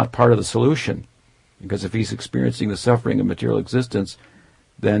make him not part of the solution. Because if he's experiencing the suffering of material existence,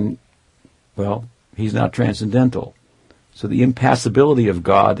 then, well, he's not transcendental. So the impassibility of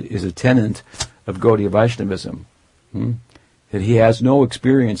God is a tenet of Gaudiya Vaishnavism. That he has no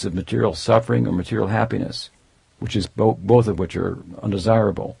experience of material suffering or material happiness, which is both of which are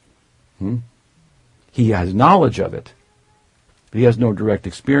undesirable. He has knowledge of it, but he has no direct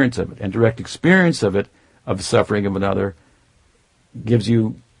experience of it. And direct experience of it, of the suffering of another, gives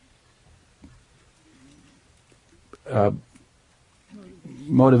you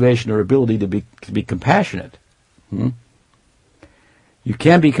motivation or ability to be compassionate. You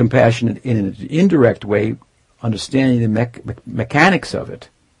can be compassionate in an indirect way, understanding the mechanics of it.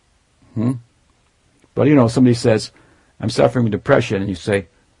 But somebody says, "I'm suffering with depression," and you say,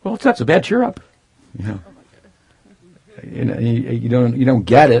 "Well, it's not so bad. Cheer up." You don't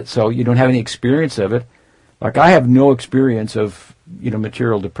get it, so you don't have any experience of it. Like I have no experience of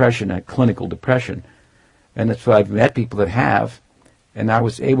material depression and clinical depression, and that's why I've met people that have, and I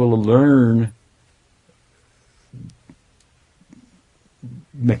was able to learn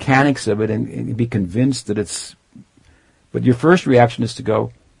mechanics of it and be convinced that it's. But your first reaction is to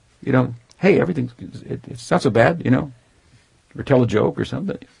go, hey, it's not so bad, or tell a joke or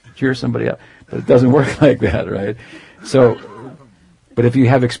something, cheer somebody up. But it doesn't work like that, right? So, but if you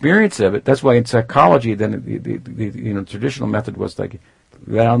have experience of it, that's why in psychology, then the traditional method was like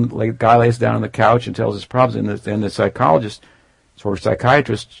the guy lays down on the couch and tells his problems, and then the psychologist or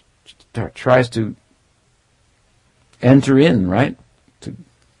psychiatrist tries to enter in, right, to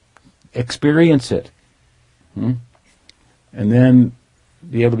experience it, and then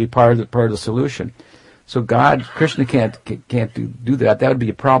be able to be part of the solution. So Krishna can't do that. That would be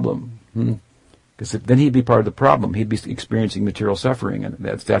a problem, because then he'd be part of the problem. He'd be experiencing material suffering, and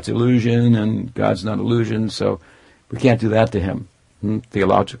that's illusion, and God's not illusion. So we can't do that to him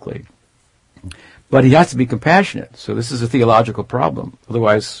theologically. But he has to be compassionate. So this is a theological problem.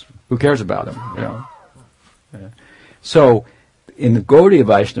 Otherwise, who cares about him? Yeah. So in the Gaudiya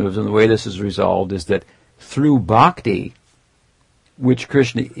Vaishnavism, the way this is resolved is that through bhakti, which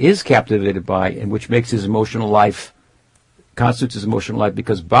Krishna is captivated by and which makes his emotional life, constitutes his emotional life,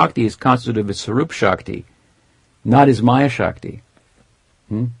 because bhakti is constitutive of his Sarup Shakti, not his Maya Shakti.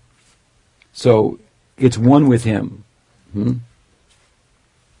 So it's one with him.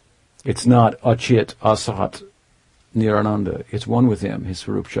 It's not Achit, Asat, Nirananda. It's one with him, his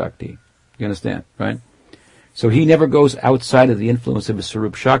Sarup Shakti. You understand, right? So he never goes outside of the influence of his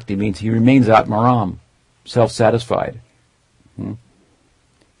Sarup Shakti, means he remains Atmaram, self-satisfied.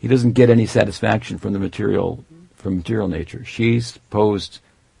 He doesn't get any satisfaction from material nature. She's posed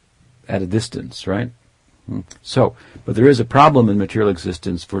at a distance, right? So, but there is a problem in material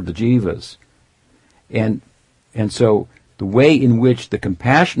existence for the jivas. And so the way in which the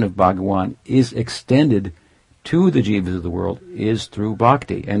compassion of Bhagavan is extended to the jivas of the world is through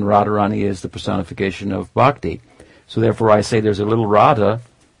bhakti. And Radharani is the personification of bhakti. So therefore I say there's a little Radha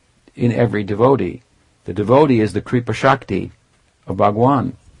in every devotee. The devotee is the Kripa Shakti of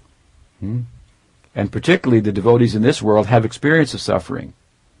Bhagavan. And particularly the devotees in this world have experience of suffering.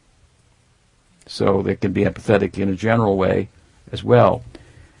 So they can be empathetic in a general way as well.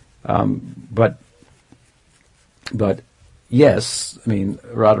 But yes, I mean,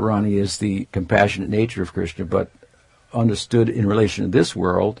 Radharani is the compassionate nature of Krishna, but understood in relation to this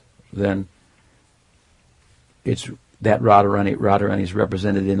world, then it's that Radharani is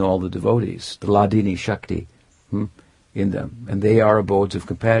represented in all the devotees, the Ladini Shakti in them, and they are abodes of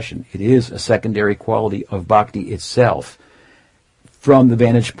compassion. It is a secondary quality of bhakti itself from the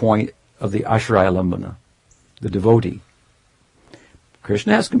vantage point of the Ashraya Lambana, the devotee.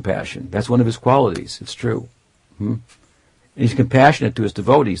 Krishna has compassion. That's one of his qualities. It's true. And he's compassionate to his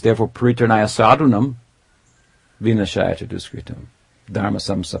devotees. Therefore, Paritarnaya Sadhunam Vinashaya Chaduskritam Dharma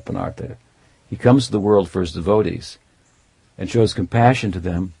Samsapanartha. He comes to the world for his devotees and shows compassion to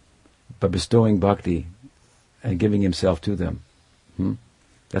them by bestowing bhakti and giving himself to them.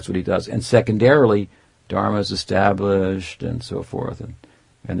 That's what he does. And secondarily, Dharma is established and so forth.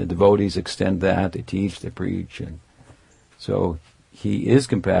 And the devotees extend that. They teach, they preach. And so he is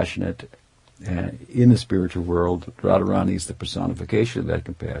compassionate in the spiritual world. Radharani is the personification of that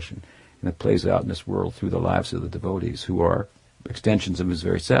compassion. And it plays out in this world through the lives of the devotees, who are extensions of his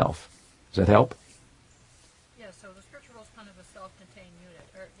very self. Does that help? Yeah, so the spiritual world is kind of a self-contained unit,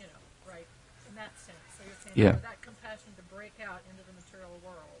 or, right, in that sense. So you're saying Yeah. for that compassion to break out into the material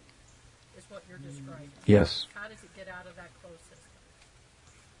world is what you're describing. Yes. How does it get out of that closed system?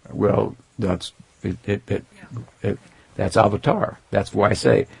 Well, that's avatar. That's why I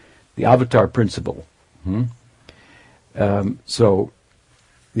say the avatar principle. So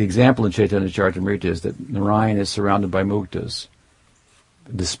the example in Chaitanya Charitamrita is that Narayan is surrounded by muktas.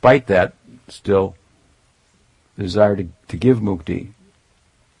 Despite that, still the desire to give mukti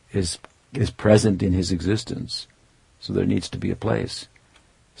is present in his existence. So there needs to be a place.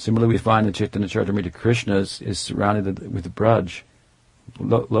 Similarly, we find in Chaitanya Charitamrita Krishna is surrounded with the Braj.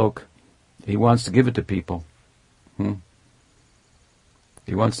 Lok, he wants to give it to people.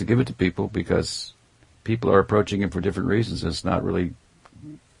 He wants to give it to people because people are approaching him for different reasons. And it's not really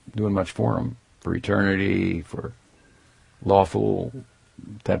doing much for him, for eternity, for lawful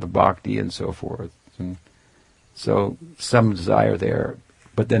type of bhakti and so forth. And so some desire there,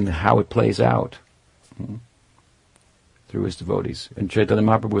 but then how it plays out through his devotees. And Chaitanya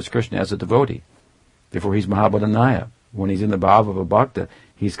Mahaprabhu is Krishna as a devotee. Therefore he's Mahabhadanaya. When he's in the bhava of a bhakta,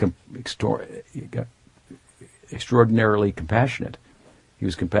 he's extraordinarily compassionate. He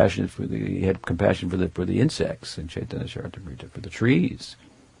was compassionate he had compassion for the insects in Chaitanya Charitamrita, for the trees.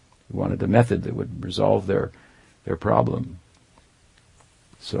 He wanted a method that would resolve their problem.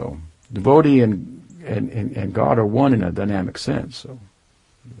 So devotee and God are one in a dynamic sense. So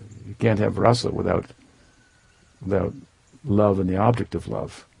you can't have rasa without love and the object of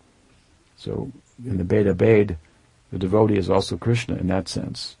love. So in the Beda Bed, the devotee is also Krishna in that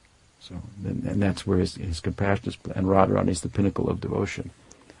sense. So, and that's where his compassion is, and Radharani is the pinnacle of devotion.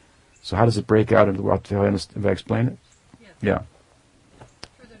 So how does it break out into what? Have I explained it? Yes. Yeah.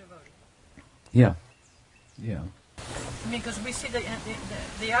 Through the devotee. Yeah. I mean, because we see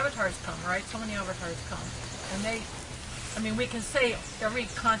the avatars come, right? So many avatars come. And we can say every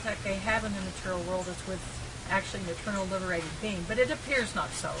contact they have in the material world is with actually an eternal liberated being, but it appears not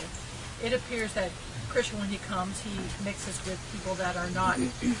so. It appears that Krishna, when he comes, he mixes with people that are not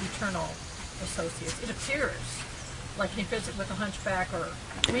eternal associates. It appears like he visits with a hunchback, or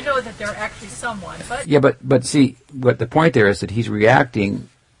we know that they're actually someone. But yeah, but see, what the point there is that he's interacting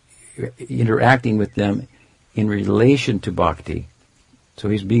with them in relation to bhakti. So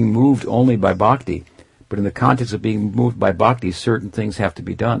he's being moved only by bhakti. But in the context of being moved by bhakti, certain things have to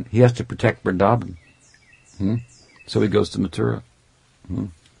be done. He has to protect Vrindavan. So he goes to Mathura.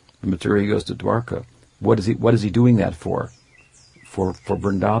 From Mathura he goes to Dwarka. What is he doing that for? For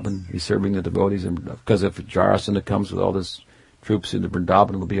Vrindavan. He's serving the devotees, and because if Jarasandha comes with all his troops into Vrindavan,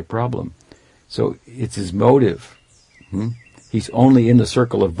 it'll be a problem. So it's his motive. He's only in the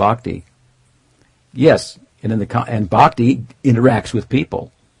circle of bhakti. Yes, and bhakti interacts with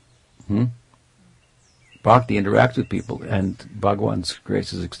people. Bhakti interacts with people, and Bhagavan's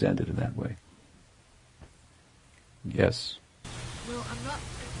grace is extended in that way. Yes. Well, I'm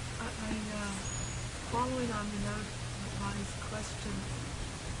Following on Bonnie's question,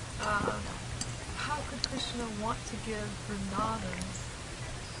 how could Krishna want to give Vrindavan?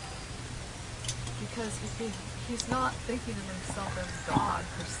 Because he's not thinking of himself as God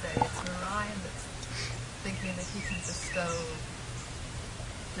per se. It's Narayan that's thinking that he can bestow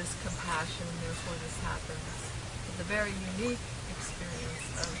this compassion and therefore this happens. But the very unique experience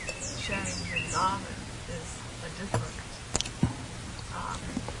of sharing Vrindavan is a different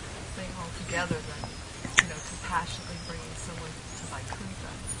thing altogether than compassionately bringing someone to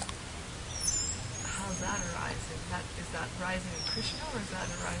Vaikuntha. How's that arising? Is that rising in Krishna or is that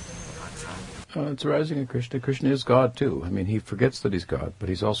arising in Radharani? It's arising in Krishna. Krishna is God too. I mean, he forgets that he's God, but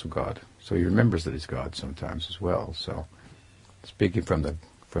he's also God. So he remembers that he's God sometimes as well. So, speaking from the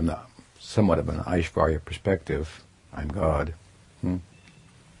somewhat of an Aishvarya perspective, I'm God.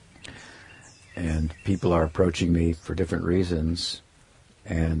 And people are approaching me for different reasons,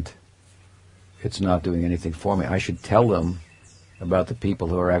 and it's not doing anything for me. I should tell them about the people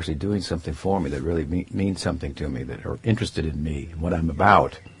who are actually doing something for me, that really mean something to me, that are interested in me, what I'm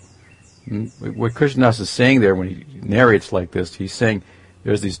about. What Krishnadasa is saying there when he narrates like this, he's saying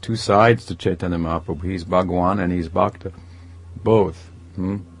there's these two sides to Chaitanya Mahaprabhu. He's Bhagawan and he's Bhakta, both.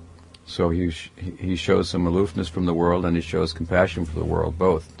 So he shows some aloofness from the world and he shows compassion for the world,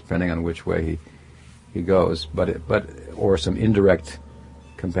 both, depending on which way he goes. Or some indirect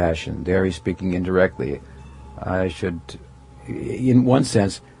compassion. There he's speaking indirectly. In one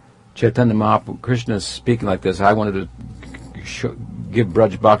sense, Chaitanya Mahaprabhu, Krishna is speaking like this. I wanted to give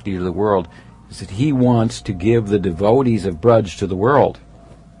Braj Bhakti to the world. He said he wants to give the devotees of Braj to the world.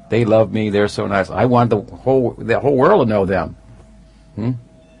 They love me. They're so nice. I want the whole world to know them.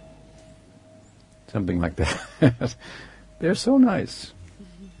 Something like that. They're so nice.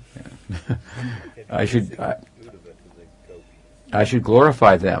 Yeah. I should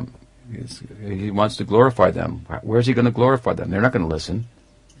glorify them. He wants to glorify them. Where's he going to glorify them? They're not going to listen.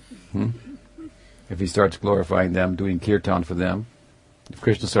 If he starts glorifying them, doing kirtan for them, if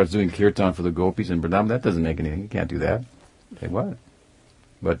Krishna starts doing kirtan for the gopis and Vrindavan, that doesn't make anything. He can't do that. Say what?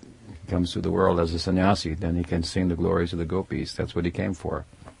 But he comes to the world as a sannyasi, then he can sing the glories of the gopis. That's what he came for.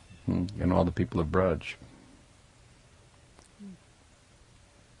 And all the people of Braj.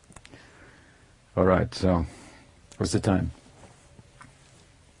 All right, so what's the time?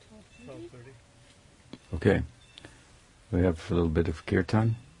 12:30. Okay. We have a little bit of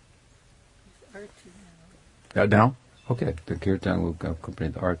kirtan. Now? Okay, the kirtan will accompany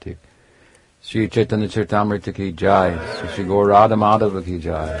the arti. Shri Chaitanya Charitamrita ki jai, Shri Gaur Radha Madhava ki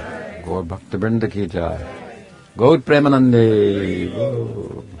jai, Gaur Bhakta Vrinda ki jai, Gaur Premanande.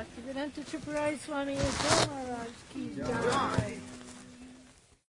 Bhaktivedanta Tripurari Swami Maharaj ki jai.